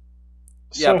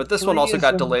 Yeah, So but this one 3 also is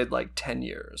got in- delayed like 10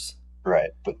 years.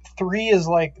 Right, but 3 is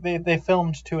like they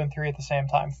filmed 2 and 3 at the same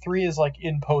time. 3 is like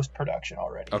in post production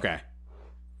already. Okay.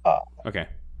 Okay.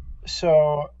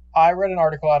 So I read an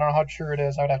article. I don't know how true it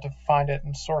is. I would have to find it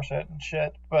and source it and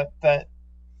shit. But that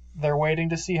they're waiting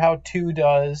to see how 2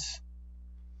 does,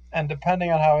 and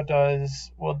depending on how it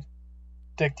does, will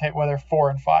dictate whether 4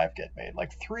 and 5 get made.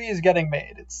 Like 3 is getting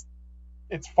made.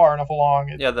 It's far enough along.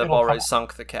 Yeah, they've it'll already come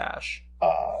sunk the cash.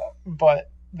 out. But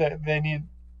they need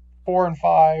 4 and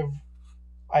 5.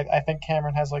 I think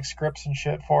Cameron has like scripts and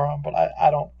shit for them, but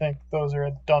I don't think those are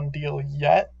a done deal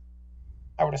yet.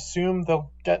 I would assume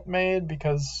they'll get made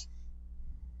because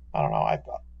I don't know.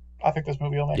 I think this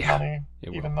movie will make Yeah, money,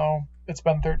 it will. even though it's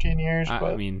been 13 years. I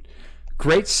But mean,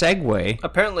 great segue.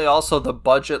 Apparently, also the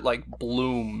budget like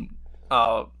blew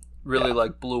up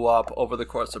over the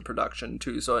course of production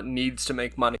too. So it needs to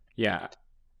make money. Yeah.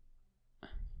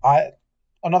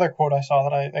 Another quote I saw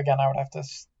that I would have to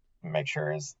make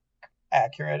sure is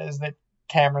accurate is that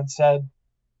Cameron said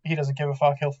he doesn't give a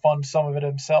fuck. He'll fund some of it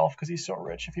himself because he's so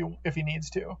rich if he needs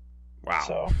to. Wow.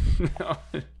 So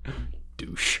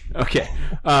douche. Okay.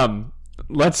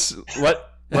 Let's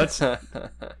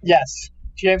Yes,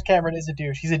 James Cameron is a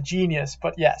douche. He's a genius,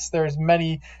 but yes, there's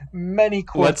many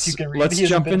quotes you can read. Let's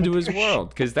jump into his world,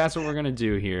 because that's what we're gonna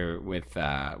do here with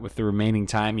the remaining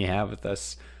time you have with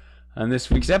us on this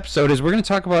week's episode. Is we're gonna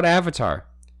talk about Avatar.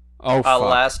 Oh, fuck.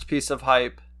 Last piece of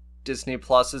hype: Disney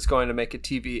Plus is going to make a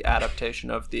TV adaptation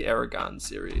of the Aragon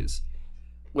series.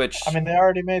 Which, I mean, they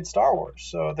already made Star Wars,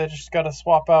 so they just got to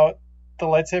swap out the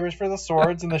lightsabers for the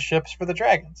swords and the ships for the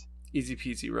dragons. Easy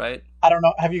peasy, right? I don't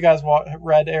know. Have you guys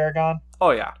read Aragon?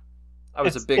 Oh yeah, I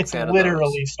was a big fan of those. It's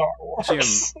literally Star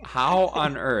Wars. Jim, how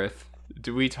on earth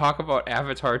do we talk about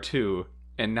Avatar 2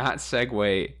 and not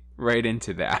segue right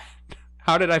into that?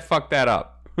 How did I fuck that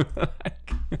up?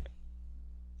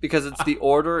 Because it's the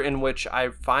order in which I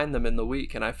find them in the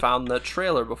week, and I found the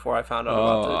trailer before I found out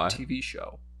about the TV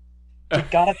show. We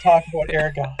gotta talk about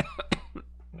Aragon.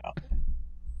 No,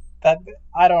 that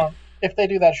I don't. If they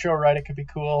do that show right, it could be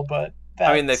cool. But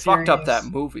they fucked up that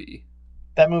movie.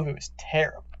 That movie was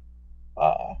terrible.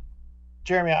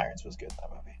 Jeremy Irons was good in that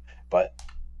movie, but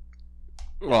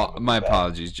well, my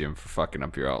apologies, Jim, for fucking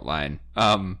up your outline.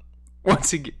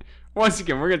 Once again,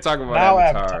 we're gonna talk about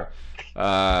Avatar.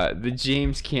 The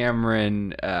James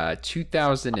Cameron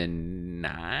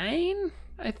 2009,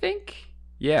 I think.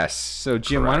 Yes. So,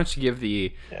 Jim, Why don't you give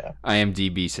the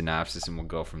IMDb synopsis and we'll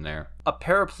go from there. A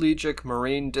paraplegic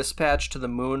Marine dispatched to the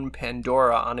moon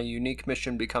Pandora on a unique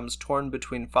mission becomes torn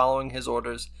between following his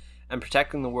orders and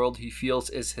protecting the world he feels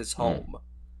is his home.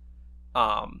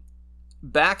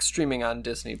 Back streaming on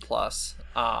Disney Plus,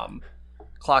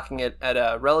 clocking it at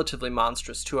a relatively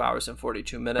monstrous 2 hours and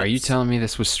 42 minutes. Are you telling me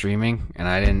this was streaming and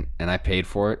I paid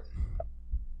for it?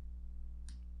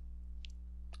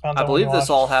 I believe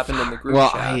this all happened in the group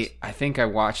chat. Well, I think I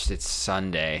watched it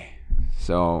Sunday,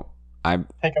 so I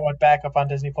think I went back up on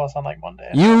Disney Plus on like Monday.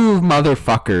 You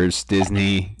motherfuckers,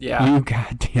 Disney. Yeah. You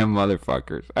goddamn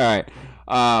motherfuckers. All right.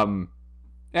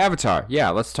 Avatar.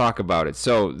 Yeah, let's talk about it.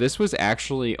 So this was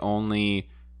actually only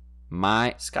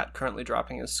Scott currently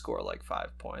dropping his score like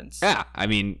 5 points. Yeah, I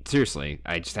mean, seriously,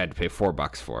 I just had to pay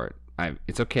 $4 for it.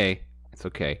 It's okay. It's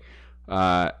okay.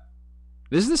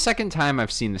 This is the second time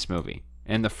I've seen this movie.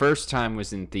 And the first time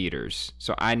was in theaters.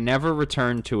 So I never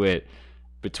returned to it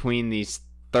between these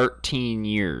 13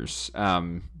 years.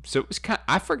 So it was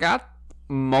I forgot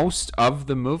most of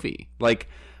the movie. Like,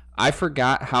 I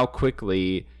forgot how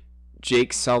quickly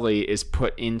Jake Sully is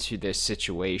put into this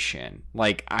situation.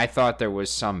 Like, I thought there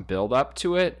was some build up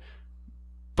to it,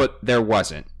 but there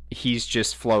wasn't. He's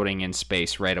just floating in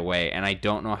space right away. And I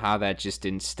don't know how that just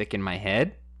didn't stick in my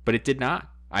head, but it did not.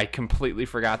 I completely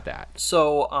forgot that.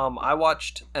 So, I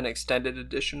watched an extended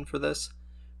edition for this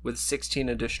with 16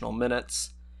 additional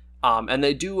minutes. And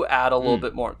they do add a little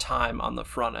bit more time on the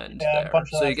front end there.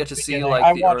 So you get to see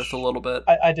like the Earth a little bit.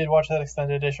 I did watch that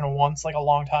extended edition once, like a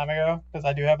long time ago, because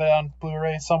I do have it on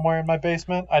Blu-ray somewhere in my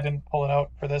basement. I didn't pull it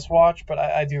out for this watch, but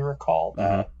I do recall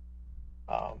that.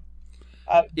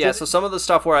 So some of the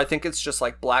stuff where I think it's just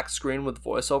like black screen with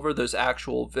voiceover, there's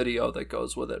actual video that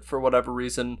goes with it. For whatever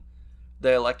reason,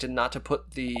 they elected not to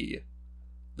put the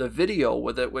video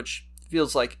with it, which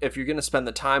feels like if you're going to spend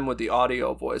the time with the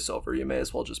audio voiceover, you may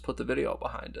as well just put the video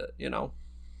behind it, you know?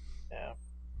 Yeah.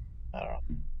 I don't know.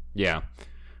 Yeah.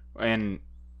 And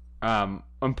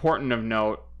important of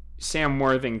note, Sam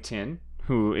Worthington,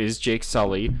 who is Jake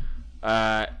Sully,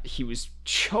 he was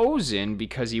chosen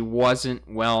because he wasn't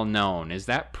well known. Is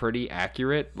that pretty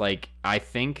accurate? Like, I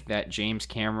think that James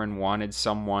Cameron wanted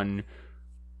someone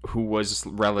who was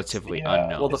relatively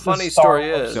unknown. Well, the funny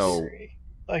story is...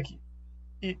 like,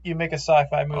 you make a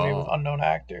sci-fi movie with unknown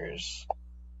actors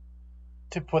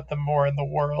to put them more in the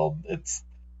world. It's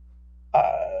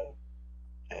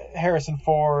Harrison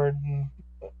Ford. And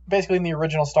basically, in the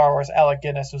original Star Wars, Alec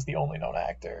Guinness was the only known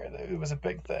actor. It was a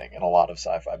big thing, and a lot of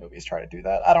sci-fi movies try to do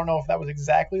that. I don't know if that was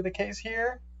exactly the case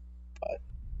here, but...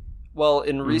 Well,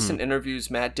 in recent interviews,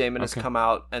 Matt Damon has come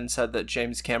out and said that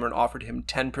James Cameron offered him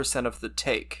 10% of the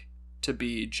take to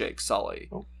be Jake Sully,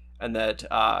 and that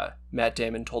Matt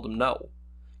Damon told him no,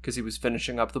 because he was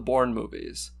finishing up the Bourne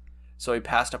movies. So he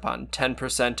passed up on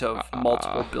 10% of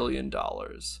multiple $1 billion.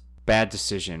 Bad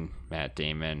decision, Matt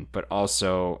Damon, but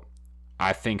also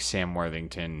I think Sam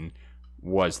Worthington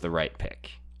was the right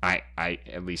pick. I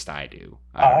at least I do.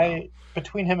 I don't know.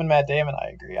 Between him and Matt Damon, I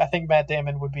agree. I think Matt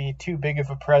Damon would be too big of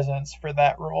a presence for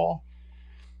that role.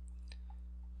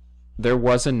 There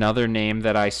was another name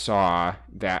that I saw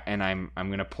that, and I'm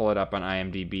gonna pull it up on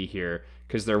IMDb here,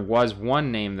 because there was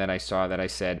one name that I saw that I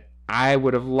said I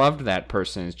would have loved that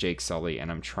person as Jake Sully,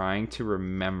 and I'm trying to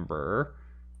remember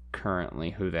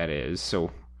currently who that is.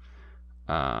 So,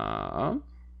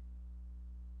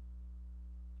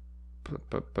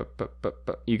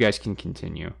 you guys can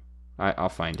continue. I'll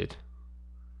find it.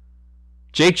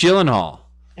 Jake Gyllenhaal.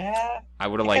 Yeah, I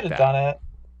would have liked that. Done it.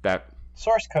 That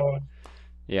source code.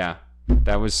 Yeah,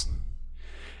 that was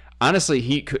honestly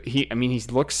he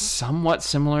looks somewhat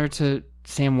similar to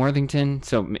Sam Worthington,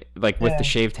 so like with the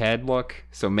shaved head look.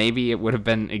 So maybe it would have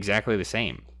been exactly the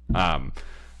same.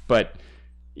 But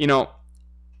you know,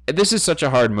 this is such a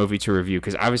hard movie to review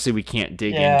because obviously we can't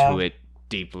dig into it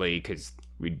deeply because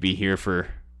we'd be here for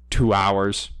 2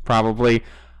 hours probably.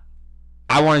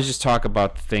 I want to just talk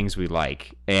about the things we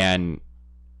like, and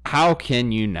how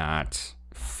can you not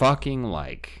fucking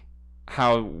like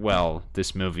how well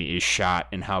this movie is shot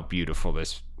and how beautiful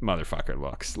this motherfucker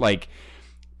looks. Like,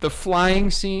 the flying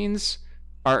scenes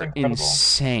are incredible.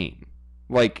 Insane.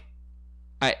 Like,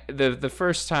 the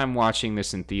first time watching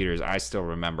this in theaters, I still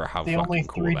remember how fucking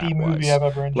cool that was. The only 3D movie I've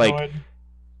ever enjoyed. Like,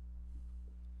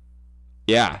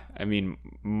 yeah, I mean,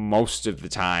 most of the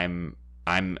time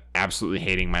I'm absolutely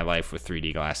hating my life with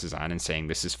 3D glasses on and saying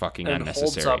this is fucking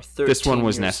unnecessary. Holds up this one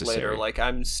was years necessary. Later. Like,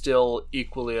 I'm still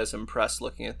equally as impressed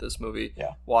looking at this movie,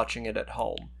 watching it at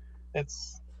home.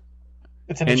 It's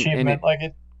an achievement.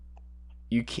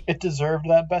 It deserved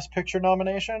that Best Picture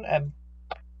nomination, and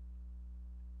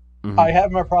I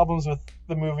have my problems with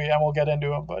the movie, and we'll get into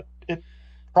them, but it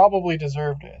probably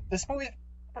deserved it. This movie's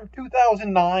from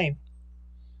 2009.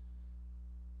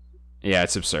 Yeah,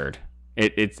 it's absurd.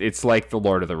 It's like the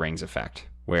Lord of the Rings effect,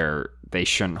 where they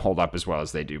shouldn't hold up as well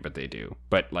as they do, but they do.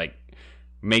 But, like,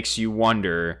 makes you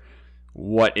wonder,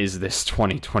 what is this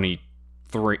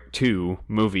 2022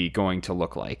 movie going to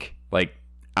look like? Like,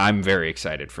 I'm very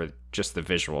excited for just the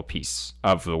visual piece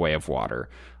of The Way of Water.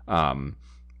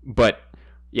 But,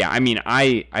 yeah, I mean,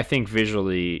 I think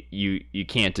visually, you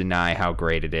can't deny how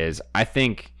great it is. I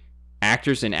think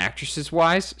actors and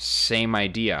actresses-wise, same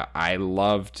idea. I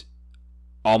loved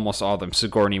almost all of them.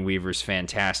 Sigourney Weaver's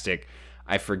fantastic.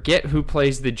 I forget who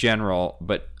plays the general,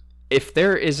 but if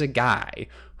there is a guy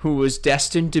who was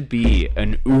destined to be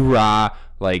an oorah,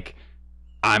 like,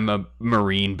 I'm a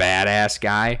Marine badass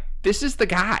guy, this is the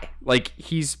guy. Like,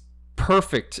 he's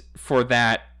perfect for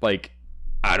that, like,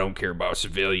 I don't care about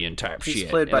civilian type shit. He's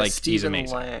played by like, Stephen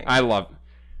he's amazing. Lang. I love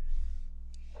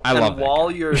and that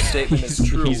while guy. Your statement is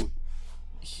true,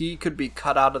 he could be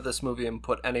cut out of this movie and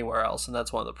put anywhere else, and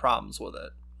that's one of the problems with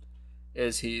it.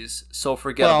 Is he's so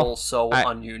forgettable,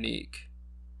 ununique.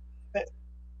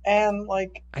 And,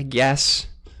 like, I guess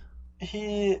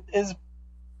he is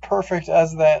perfect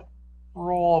as that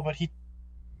role, but I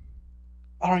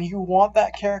don't know, you want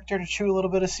that character to chew a little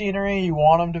bit of scenery, you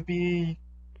want him to be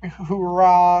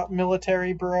hoorah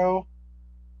military bro,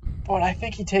 but I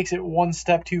think he takes it one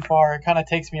step too far. It kind of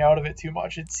takes me out of it too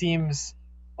much. It seems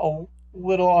a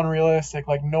little unrealistic,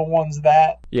 like no one's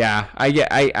that. Yeah,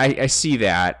 I see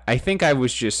that. I think I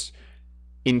was just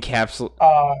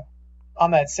encapsulated.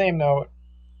 On that same note,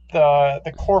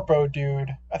 the Corpo dude,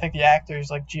 I think the actor's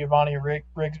like Giovanni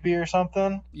Rigsby or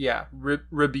something. Yeah,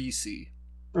 Ribisi.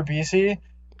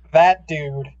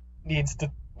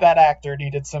 That actor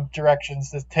needed some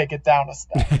directions to take it down a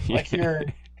step. Like, your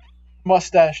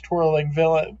mustache twirling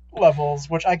villain levels,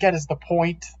 which I get is the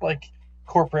point, like,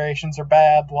 corporations are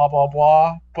bad, blah blah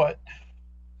blah, but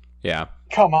yeah,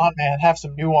 come on, man, have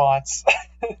some nuance.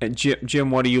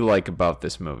 Jim, what do you like about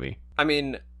this movie? I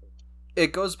mean,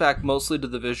 it goes back mostly to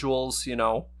the visuals. You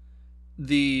know,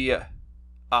 the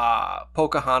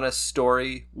Pocahontas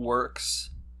story works,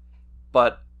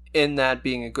 but in that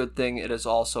being a good thing, it is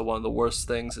also one of the worst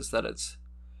things, is that it's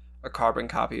a carbon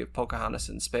copy of Pocahontas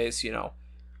in space. You know,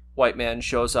 white man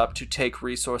shows up to take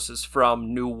resources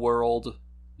from New World,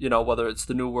 you know, whether it's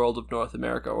the New World of North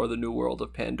America or the New World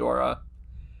of Pandora,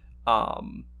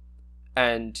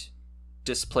 and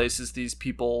displaces these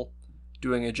people,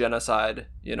 doing a genocide.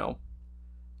 You know,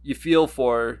 you feel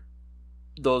for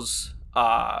those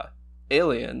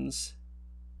aliens,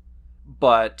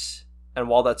 and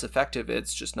while that's effective,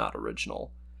 it's just not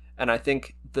original. And I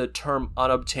think the term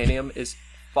unobtainium is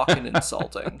fucking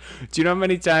insulting. Do you know how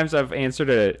many times I've answered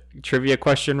a trivia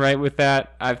question right with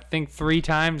that? I think 3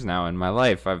 times now in my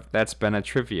life. That's been a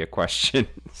trivia question.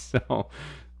 So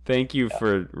thank you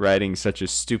for writing such a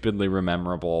stupidly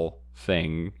memorable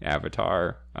thing,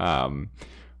 Avatar.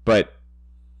 But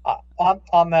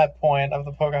on that point of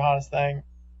the Pocahontas thing,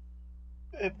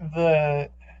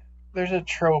 there's a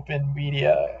trope in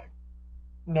media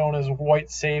known as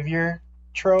white savior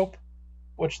trope,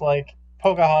 which like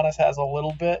Pocahontas has a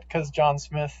little bit because John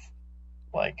Smith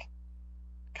like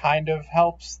kind of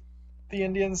helps the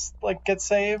Indians like get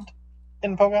saved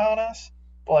in Pocahontas,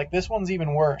 but like this one's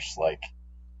even worse. Like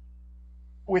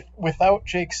without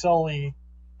Jake Sully,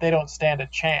 they don't stand a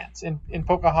chance. In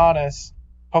Pocahontas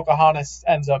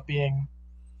ends up being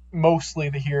mostly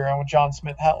the hero and John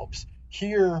Smith helps.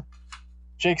 Here,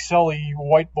 Jake Sully,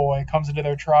 white boy, comes into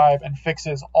their tribe and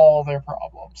fixes all their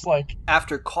problems. Like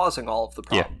after causing all of the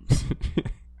problems.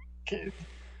 yeah.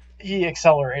 He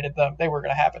accelerated them. They were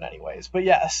going to happen anyways. But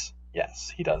yes,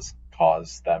 he does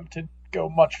cause them to go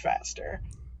much faster.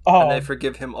 And they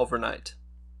forgive him overnight.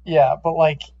 Yeah, but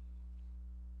like,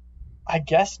 I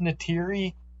guess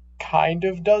Neytiri kind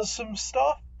of does some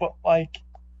stuff, but like,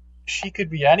 she could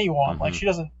be anyone. Like, she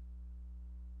doesn't.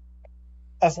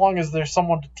 As long as there's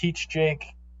someone to teach Jake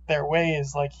their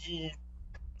ways, like, he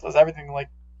does everything. Like,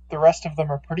 the rest of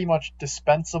them are pretty much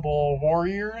dispensable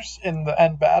warriors in the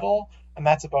end battle, and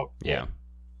that's about yeah.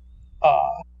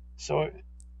 So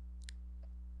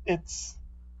it's,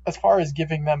 as far as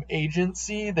giving them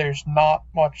agency, there's not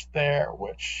much there,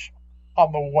 which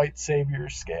on the white savior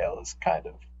scale is kind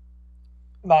of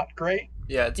not great.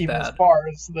 Yeah, it's even bad. As far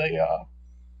as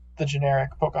the generic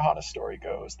Pocahontas story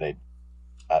goes, I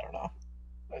don't know.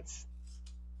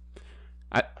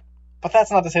 But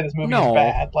that's not to say this movie is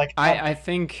bad. Like I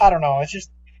think I don't know.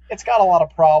 It's got a lot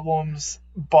of problems,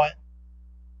 but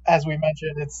as we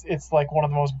mentioned, it's like one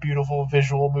of the most beautiful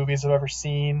visual movies I've ever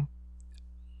seen,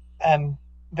 and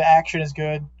the action is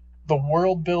good. The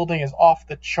world building is off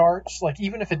the charts. Like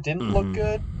even if it didn't look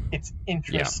good, it's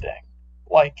interesting.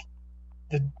 Yeah. Like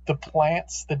the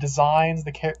plants, the designs,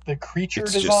 the creature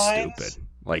it's designs. Just stupid.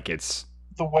 Like it's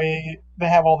the way they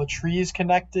have all the trees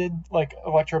connected, like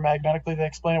electromagnetically. They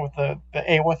explain it with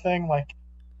the Awa thing. Like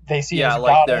they see it as a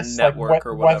like goddess. their network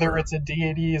or whatever. Whether it's a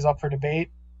deity is up for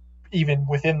debate, even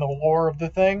within the lore of the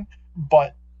thing.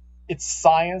 But it's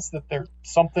science that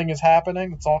something is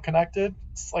happening. It's all connected.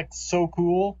 It's like so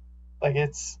cool. Like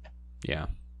it's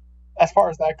as far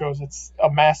as that goes, it's a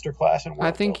masterclass in world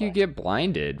I think building. you get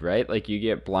blinded, right? Like you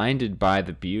get blinded by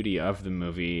the beauty of the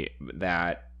movie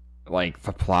that like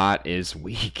the plot is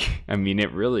weak. I mean,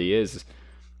 it really is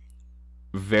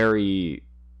very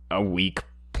a weak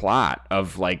plot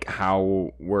of like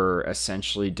how we're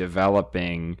essentially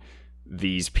developing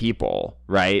these people,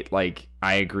 right? Like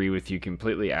I agree with you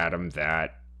completely, Adam,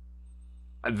 that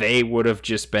they would have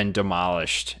just been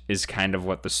demolished is kind of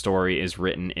what the story is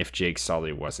written if Jake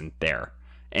Sully wasn't there.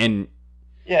 And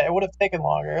yeah, it would have taken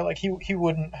longer. Like he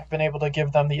wouldn't have been able to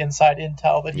give them the inside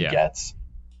intel that he gets.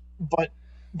 But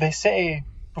they say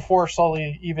before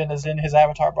Sully even is in his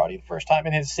avatar body the first time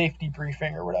in his safety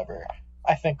briefing or whatever,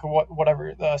 I think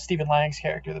whatever Stephen Lang's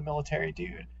character, the military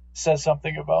dude, says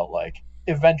something about like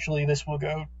eventually this will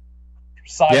go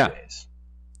sideways.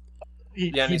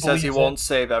 Yeah, and he says he won't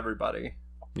save everybody.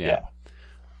 Yeah.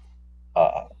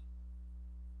 I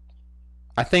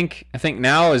think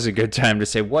now is a good time to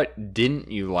say what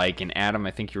didn't you like, and Adam,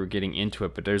 I think you were getting into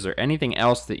it, but is there anything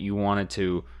else that you wanted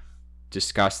to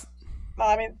discuss? No,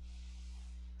 I mean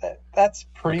that's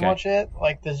pretty much it.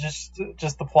 Like there's just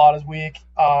the plot is weak.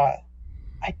 I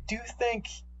do think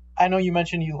I know you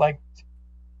mentioned you liked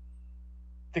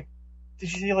did you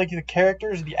see like the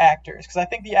characters or the actors? Because I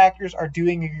think the actors are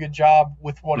doing a good job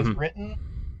with what is written.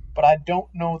 But I don't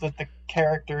know that the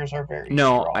characters are very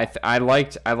strong. I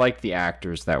liked the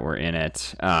actors that were in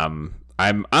it. I'm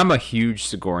a huge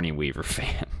Sigourney Weaver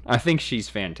fan. I think she's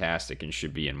fantastic and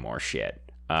should be in more shit.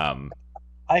 I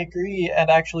agree, and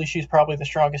actually she's probably the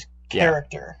strongest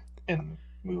character in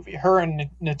the movie. Her and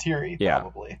Neytiri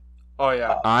probably. Oh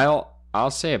yeah.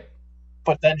 I'll say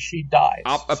but then she dies.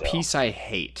 A piece I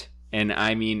hate, and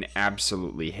I mean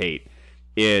absolutely hate,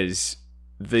 is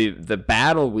the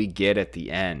battle we get at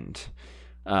the end.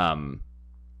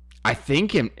 I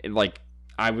think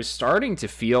I was starting to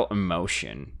feel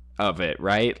emotion of it,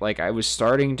 right? Like I was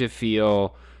starting to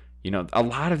feel, a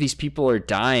lot of these people are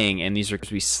dying, and these are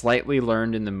we slightly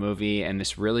learned in the movie, and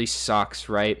this really sucks,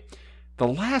 right? The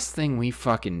last thing we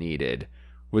fucking needed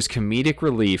was comedic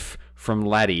relief from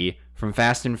Letty from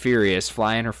Fast and Furious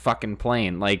flying her fucking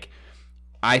plane. Like,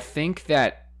 I think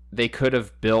that they could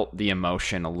have built the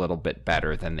emotion a little bit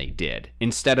better than they did.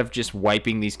 Instead of just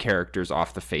wiping these characters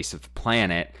off the face of the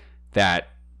planet that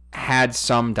had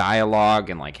some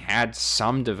dialogue and like had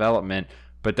some development,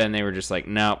 but then they were just like,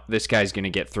 no, this guy's going to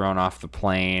get thrown off the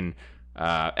plane.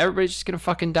 everybody's just gonna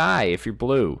fucking die if you're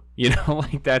blue.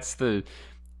 Like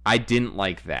I didn't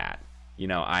like that.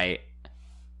 They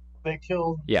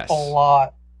killed Yes. a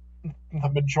lot, the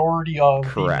majority of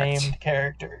Correct. the named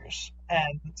characters,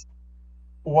 and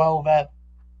while that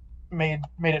made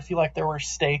it feel like there were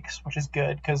stakes, which is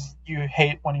good because you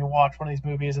hate when you watch one of these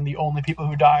movies and the only people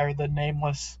who die are the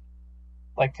nameless,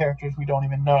 like, characters we don't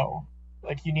even know.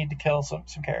 Like, you need to kill some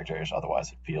characters,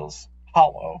 otherwise it feels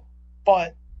hollow.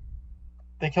 But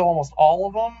they kill almost all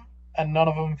of them, and none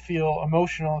of them feel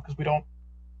emotional because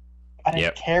I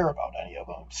didn't care about any of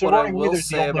them. So what I Sigourney will Weaver's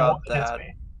the say only about one that that hits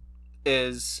me.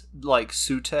 is, like,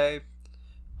 Sute,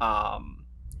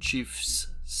 Chief's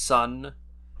son,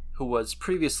 who was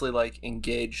previously, like,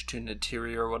 engaged to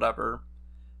Neytiri or whatever.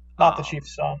 Not the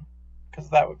chief's son,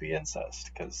 because that would be incest,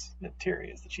 because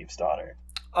Neytiri is the chief's daughter.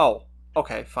 Oh,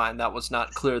 okay, fine. That was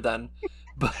not clear then,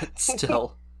 but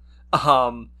still.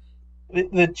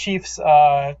 The chief's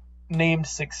named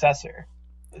successor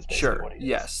is basically Sure, what he is.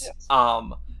 yes.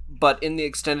 But in the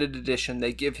extended edition,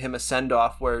 they give him a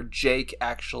send-off where Jake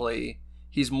actually...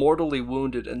 He's mortally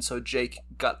wounded, and so Jake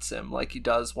guts him, like he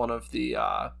does one of the...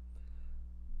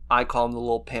 I call them the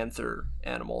little panther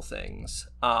animal things,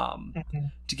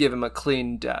 to give him a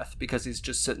clean death, because he's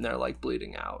just sitting there, like,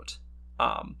 bleeding out.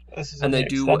 This is and they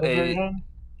do version?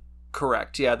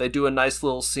 Correct, yeah, they do a nice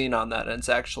little scene on that, and it's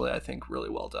actually, I think, really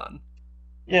well done.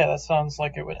 Yeah, that sounds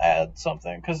like it would add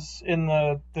something, because in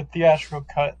the theatrical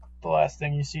cut, the last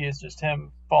thing you see is just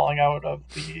him falling out of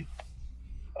the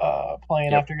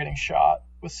plane after getting shot,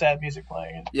 with sad music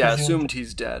playing. And yeah, assumed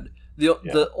he's dead.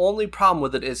 The only problem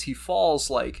with it is he falls,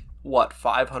 like,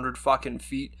 500 fucking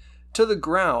feet to the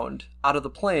ground out of the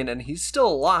plane, and he's still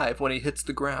alive when he hits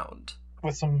the ground.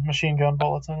 With some machine gun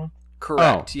bullets in him.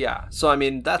 Correct, yeah. So, I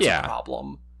mean, that's a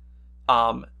problem.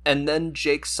 And then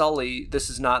Jake Sully, this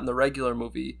is not in the regular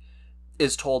movie,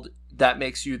 is told that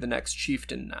makes you the next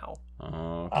chieftain now.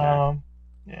 Okay.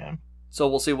 Yeah. So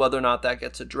we'll see whether or not that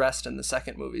gets addressed in the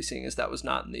second movie, seeing as that was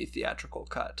not in the theatrical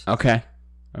cut. Okay.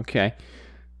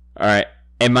 All right.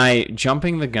 Am I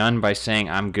jumping the gun by saying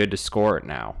I'm good to score it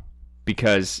now?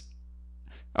 Because,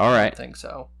 all right. I don't think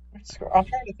so. I'm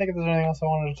trying to think if there's anything else I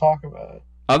wanted to talk about.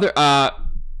 Other,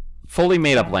 fully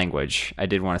made up language. I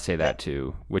did want to say that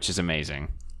too, which is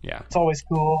amazing. Yeah. It's always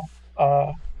cool.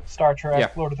 Star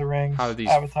Trek, Lord of the Rings,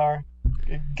 Avatar.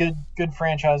 Good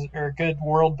franchise or good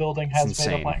world building has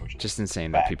made up languages. Just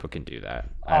insane that people can do that.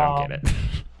 I don't get it.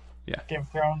 Yeah. Game of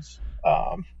Thrones.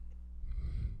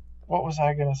 What was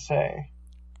I gonna say?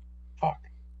 Fuck.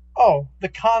 Oh, the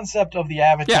concept of the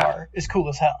Avatar is cool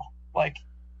as hell. Like,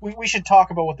 we should talk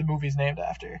about what the movie's named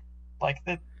after. Like,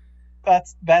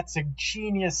 that's a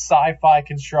genius sci-fi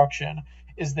construction.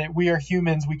 Is that we are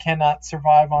humans, we cannot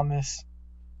survive on this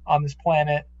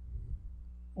planet.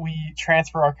 We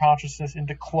transfer our consciousness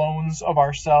into clones of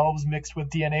ourselves mixed with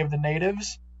DNA of the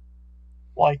natives.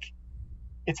 Like,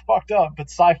 it's fucked up, but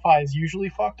sci-fi is usually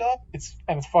fucked up. It's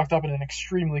fucked up in an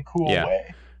extremely cool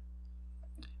way.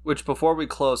 Which, before we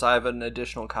close, I have an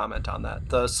additional comment on that.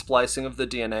 The splicing of the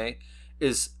DNA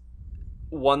is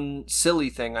one silly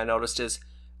thing I noticed is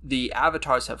the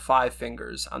avatars have 5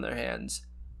 fingers on their hands.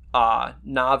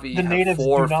 Navi the have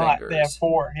 4 fingers. They have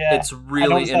 4, yeah. It's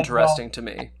really interesting to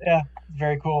me. Yeah,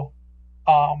 very cool.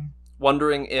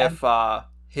 Wondering if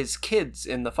his kids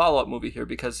in the follow-up movie here,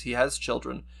 because he has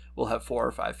children, will have 4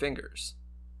 or 5 fingers.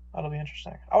 That'll be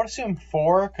interesting. I would assume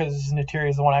 4, because Neytiri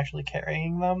is the one actually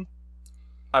carrying them.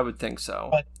 I would think so.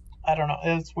 But I don't know.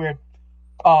 It's weird.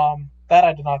 That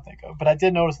I did not think of. But I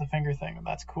did notice the finger thing, and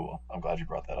that's cool. I'm glad you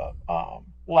brought that up.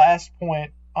 Last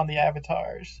point on the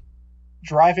avatars.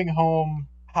 Driving home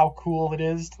how cool it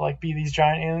is to, like, be these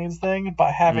giant aliens thing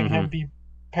by having him be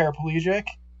paraplegic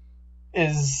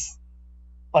is,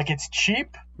 like, it's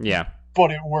cheap. Yeah.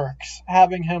 But it works.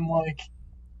 Having him, like,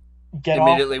 get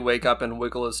immediately off, wake up and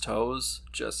wiggle his toes,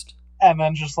 and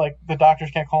then just, like, the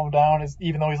doctors can't calm him down,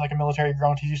 even though he's, like, a military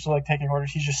grunt, he's used to, like, taking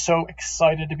orders. He's just so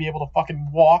excited to be able to fucking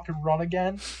walk and run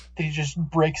again that he just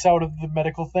breaks out of the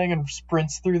medical thing and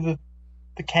sprints through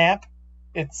the camp.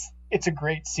 It's a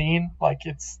great scene. Like,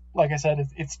 I said,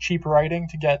 it's cheap writing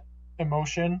to get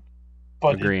emotion, but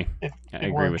I agree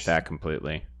works. with that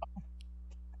completely.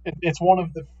 It's one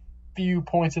of the few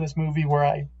points in this movie where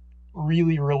I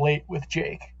really relate with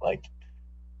Jake. Like,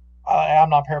 I'm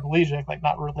not paraplegic, like,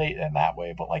 not relate in that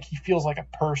way, but, like, he feels like a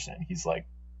person. He's like,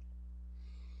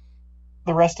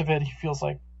 the rest of it, he feels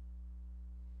like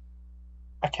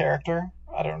a character.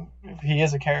 I don't know if he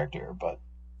is a character, but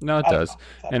no, it does,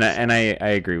 and I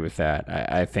agree with that.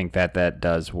 I think that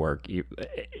does work.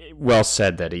 Well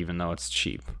said. That even though it's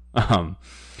cheap. All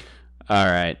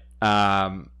right.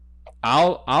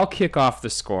 I'll kick off the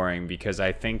scoring because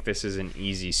I think this is an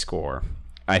easy score.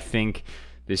 I think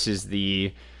this is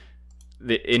an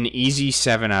easy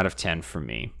 7 out of 10 for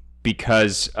me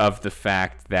because of the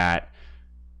fact that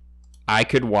I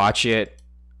could watch it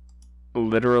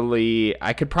literally.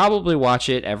 I could probably watch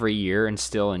it every year and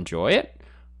still enjoy it.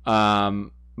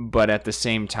 But at the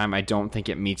same time, I don't think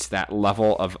it meets that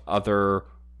level of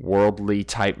otherworldly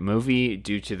type movie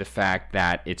due to the fact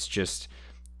that it's just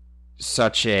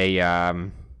such a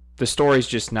the story's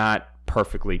just not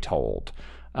perfectly told.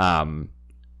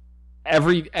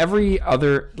 Every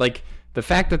other, like, the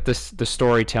fact that the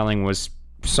storytelling was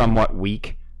somewhat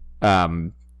weak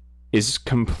is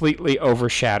completely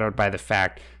overshadowed by the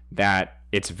fact that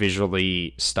it's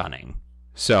visually stunning.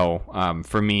 So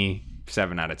for me,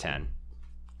 7 out of 10.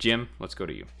 Jim, let's go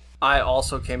to you. I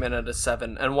also came in at a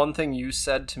 7, and one thing you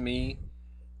said to me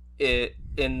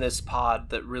in this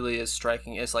pod that really is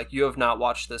striking is, like, you have not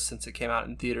watched this since it came out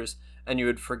in theaters, and you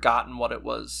had forgotten what it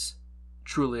was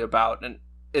truly about. And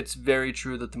it's very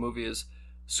true that the movie is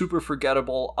super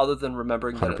forgettable, other than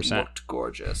remembering 100%. That it looked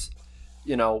gorgeous.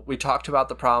 You know, we talked about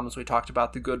the problems, we talked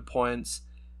about the good points,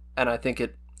 and I think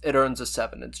it earns a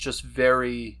 7. It's just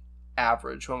very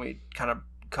average when we kind of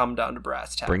come down to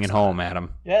brass tacks. Bring it home,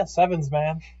 Adam. Yeah, 7s,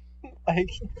 man. Like,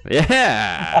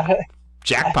 yeah.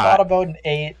 Jackpot. I thought about an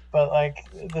 8, but like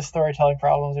the storytelling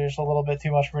problems are just a little bit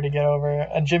too much for me to get over.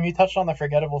 And Jim, you touched on the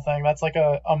forgettable thing. That's like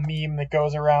a meme that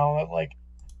goes around that, like,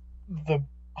 the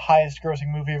highest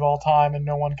grossing movie of all time and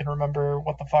no one can remember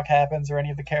what the fuck happens or any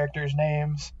of the characters'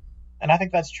 names. And I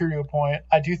think that's true to a point.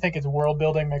 I do think its world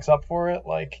building makes up for it.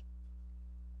 Like,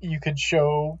 you could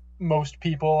show most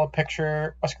people a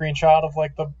screenshot of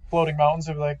like the floating mountains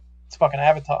of, like, it's fucking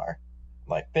Avatar.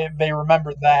 Like, they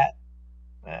remember that.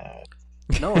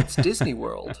 No, it's Disney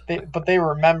World. But they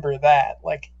remember that.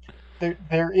 Like,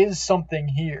 there is something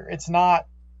here. It's not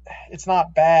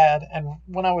bad. And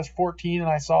when I was 14 and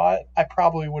I saw it, I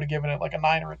probably would have given it like a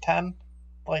 9 or a 10.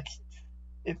 Like,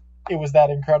 it was that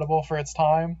incredible for its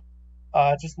time.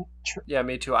 Yeah,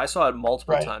 me too. I saw it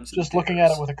multiple times. Just looking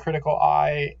at it with a critical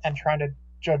eye and trying to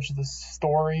judge the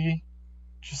story,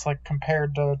 just like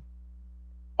compared to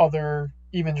other,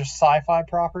 even just sci-fi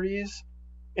properties,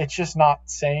 it's just not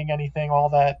saying anything all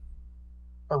that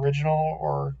original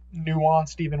or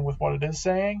nuanced, even with what it is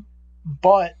saying.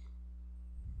 But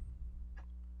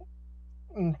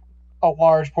a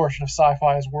large portion of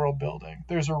sci-fi is world building.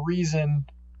 There's a reason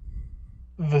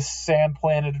the Sand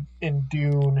Planet in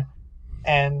Dune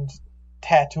and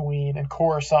Tatooine and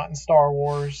Coruscant in Star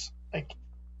Wars, like,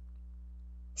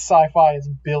 sci-fi is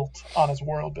built on its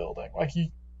world building. Like,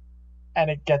 and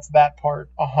it gets that part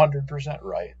 100%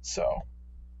 right. So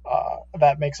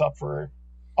that makes up for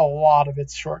a lot of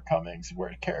its shortcomings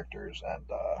where characters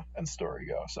and story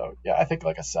go. So yeah, I think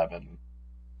like a 7,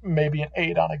 maybe an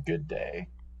 8 on a good day,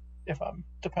 if I'm,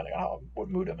 depending on what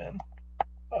mood I'm in,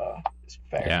 is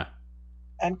fair. Yeah.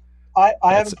 And I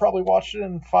haven't probably watched it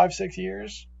in 5-6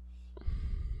 years.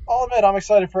 I'll admit I'm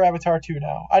excited for Avatar 2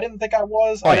 now. I didn't think I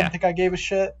was. I didn't think I gave a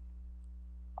shit.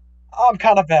 I'm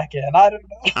kind of back in. I don't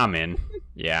know. I'm in.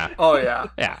 Yeah. Oh yeah.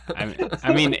 Yeah.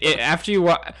 I mean, after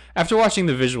watching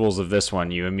the visuals of this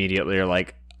one, you immediately are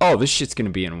like, "Oh, this shit's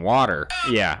gonna be in water."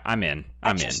 Yeah, I'm in.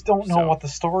 I just don't know what the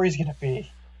story's gonna be.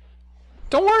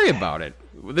 Don't worry about it.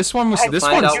 This one sucked. This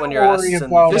one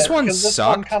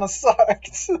kind of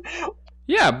sucked.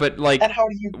 Yeah, but like, and how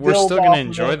do you we're still gonna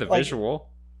enjoy the visual.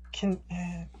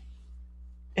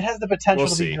 It has the potential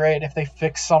to be great if they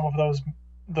fix some of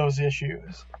those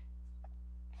issues.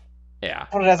 Yeah,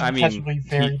 but it has the potential to be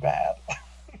very bad.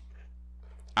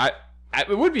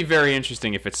 It would be very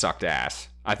interesting if it sucked ass.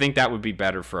 I think that would be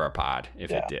better for our pod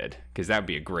if it did, because that would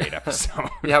be a great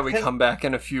episode. Yeah, we come back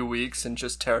in a few weeks and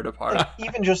just tear it apart. Like,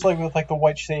 even just like with like the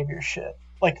White Savior shit.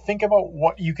 Like, think about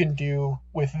what you can do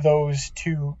with those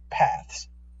two paths.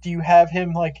 Do you have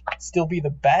him like still be the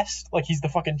best? Like, he's the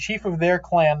fucking chief of their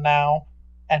clan now,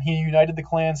 and he united the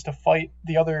clans to fight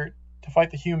the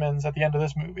humans at the end of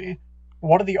this movie.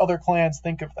 What do the other clans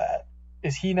think of that?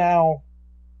 Is he now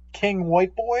King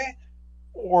White Boy?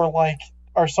 Or, like,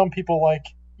 are some people like,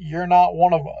 you're not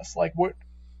one of us? Like, what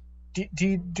do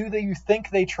you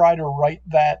think they try to right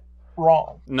that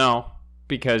wrong? No,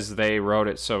 because they wrote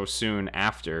it so soon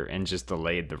after and just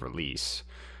delayed the release.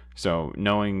 So,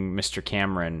 knowing Mr.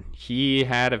 Cameron, he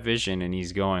had a vision and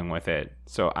he's going with it.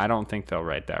 So, I don't think they'll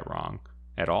right that wrong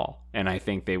at all. And I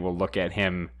think they will look at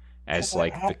him as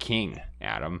like the king,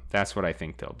 Adam. That's what I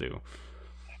think they'll do.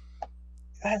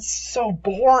 That's so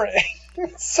boring.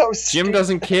 It's so stupid. Jim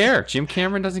doesn't care. Jim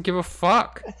Cameron doesn't give a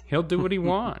fuck. He'll do what he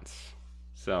wants.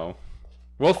 So,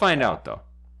 we'll find out, though.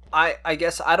 I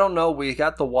guess I don't know. We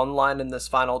got the one line in this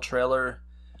final trailer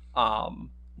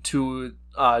to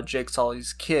Jake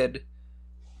Sully's kid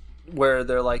where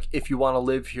they're like, if you want to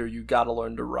live here, you got to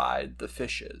learn to ride the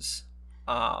fishes.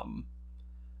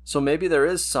 So maybe there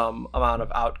is some amount of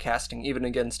outcasting even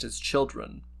against his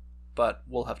children, but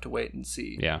we'll have to wait and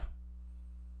see. Yeah.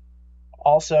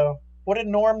 Also, what did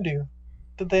Norm do?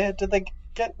 Did they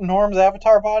get Norm's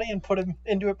avatar body and put him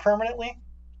into it permanently?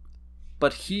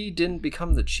 But he didn't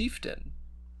become the chieftain.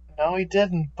 No, he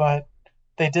didn't, but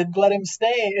they did let him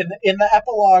stay. In the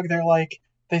epilogue, they're like,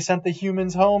 they sent the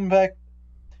humans home back.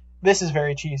 This is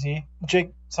very cheesy.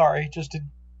 Jake, sorry, just a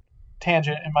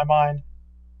tangent in my mind.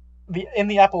 In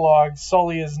the epilogue,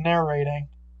 Sully is narrating,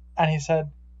 and he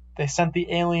said, they sent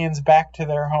the aliens back to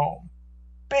their home.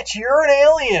 Bitch, you're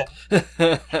an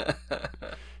alien!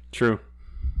 True.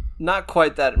 Not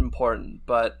quite that important,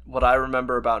 but what I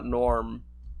remember about Norm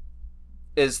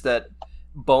is that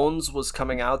Bones was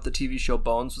coming out, the TV show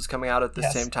Bones was coming out at the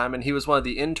same time, and he was one of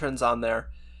the interns on there,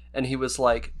 and he was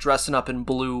like dressing up in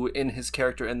blue in his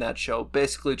character in that show,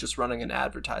 basically just running an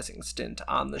advertising stint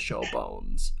on the show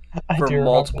Bones for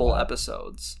multiple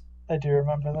episodes. I do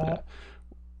remember that.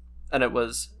 And it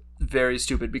was very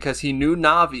stupid because he knew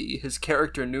Na'vi, his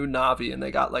character knew Na'vi, and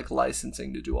they got like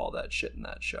licensing to do all that shit in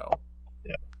that show.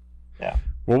 Yeah.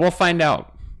 Well, we'll find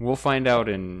out. We'll find out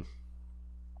in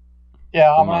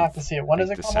I'm gonna have to see it. When does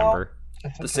it December?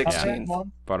 come out? The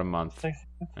 16th. About a month. 16th.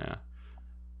 Yeah.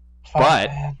 Fine, But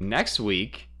man. next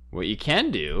week, what you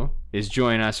can do is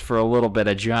join us for a little bit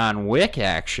of John Wick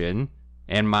action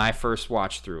and my first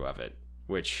watch through of it,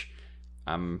 which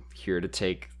I'm here to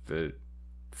take the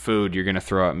food you're going to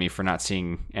throw at me for not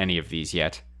seeing any of these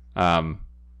yet. Can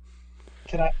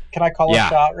I call a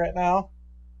shot right now?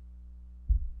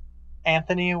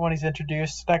 Anthony, when he's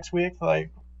introduced next week,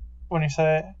 like when he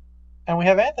say, and we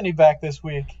have Anthony back this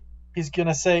week, he's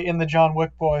gonna say in the John Wick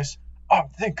voice, "I'm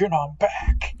thinking I'm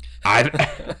back." I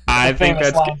think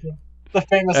that's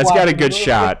got a good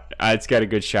shot. It's got a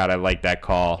good shot. I like that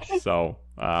call. So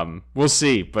we'll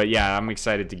see. But yeah, I'm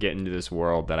excited to get into this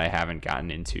world that I haven't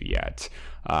gotten into yet.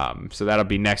 So that'll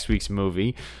be next week's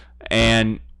movie,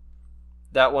 and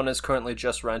that one is currently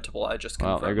just rentable. I just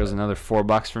confirmed. Well, there goes another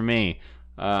 $4 for me.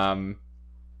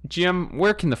 Jim,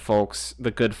 where can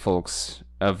the good folks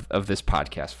of this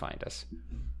podcast find us?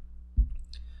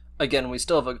 Again, we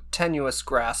still have a tenuous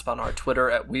grasp on our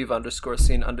Twitter at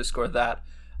we've_seen_that.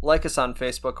 Like us on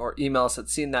Facebook or email us at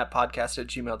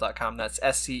seenthatpodcast@gmail.com. That's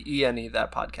SCENE,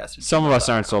 that podcast. Some of us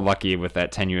aren't so lucky with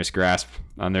that tenuous grasp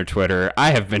on their Twitter.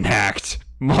 I have been hacked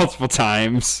multiple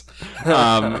times.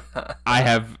 I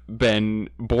have been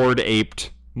bored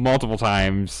aped multiple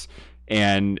times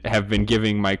and have been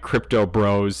giving my crypto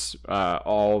bros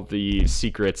all the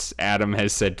secrets. Adam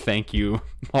has said thank you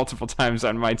multiple times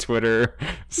on my Twitter.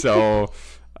 So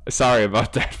sorry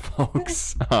about that,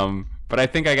 folks. But I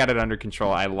think I got it under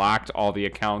control. I locked all the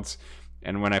accounts,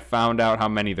 and when I found out how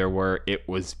many there were, it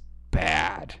was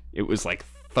bad. It was like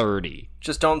 30.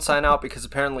 Just don't sign out because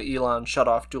apparently Elon shut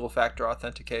off dual-factor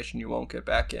authentication. You won't get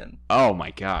back in. Oh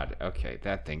my god. Okay,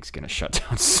 that thing's going to shut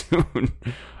down soon.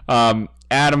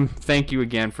 Adam, thank you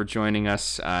again for joining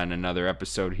us on another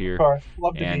episode here. Of course.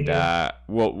 Love to be here. And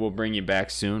we'll bring you back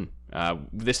soon.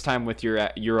 This time with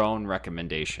your own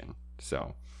recommendation.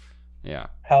 So, yeah.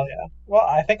 Hell yeah. Well,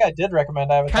 I think I did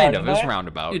recommend Avatar. Kind of. It was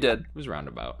roundabout. You did. It was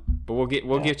roundabout. But we'll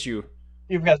get you.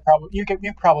 You guys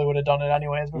probably would have done it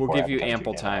anyways. We'll give you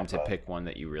ample time to pick one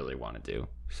that you really want to do.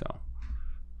 So,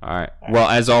 all right. Well,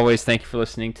 as always, thank you for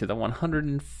listening to the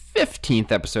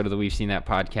 115th episode of the We've Seen That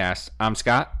podcast. I'm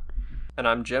Scott. And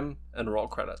I'm Jim, and roll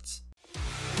credits.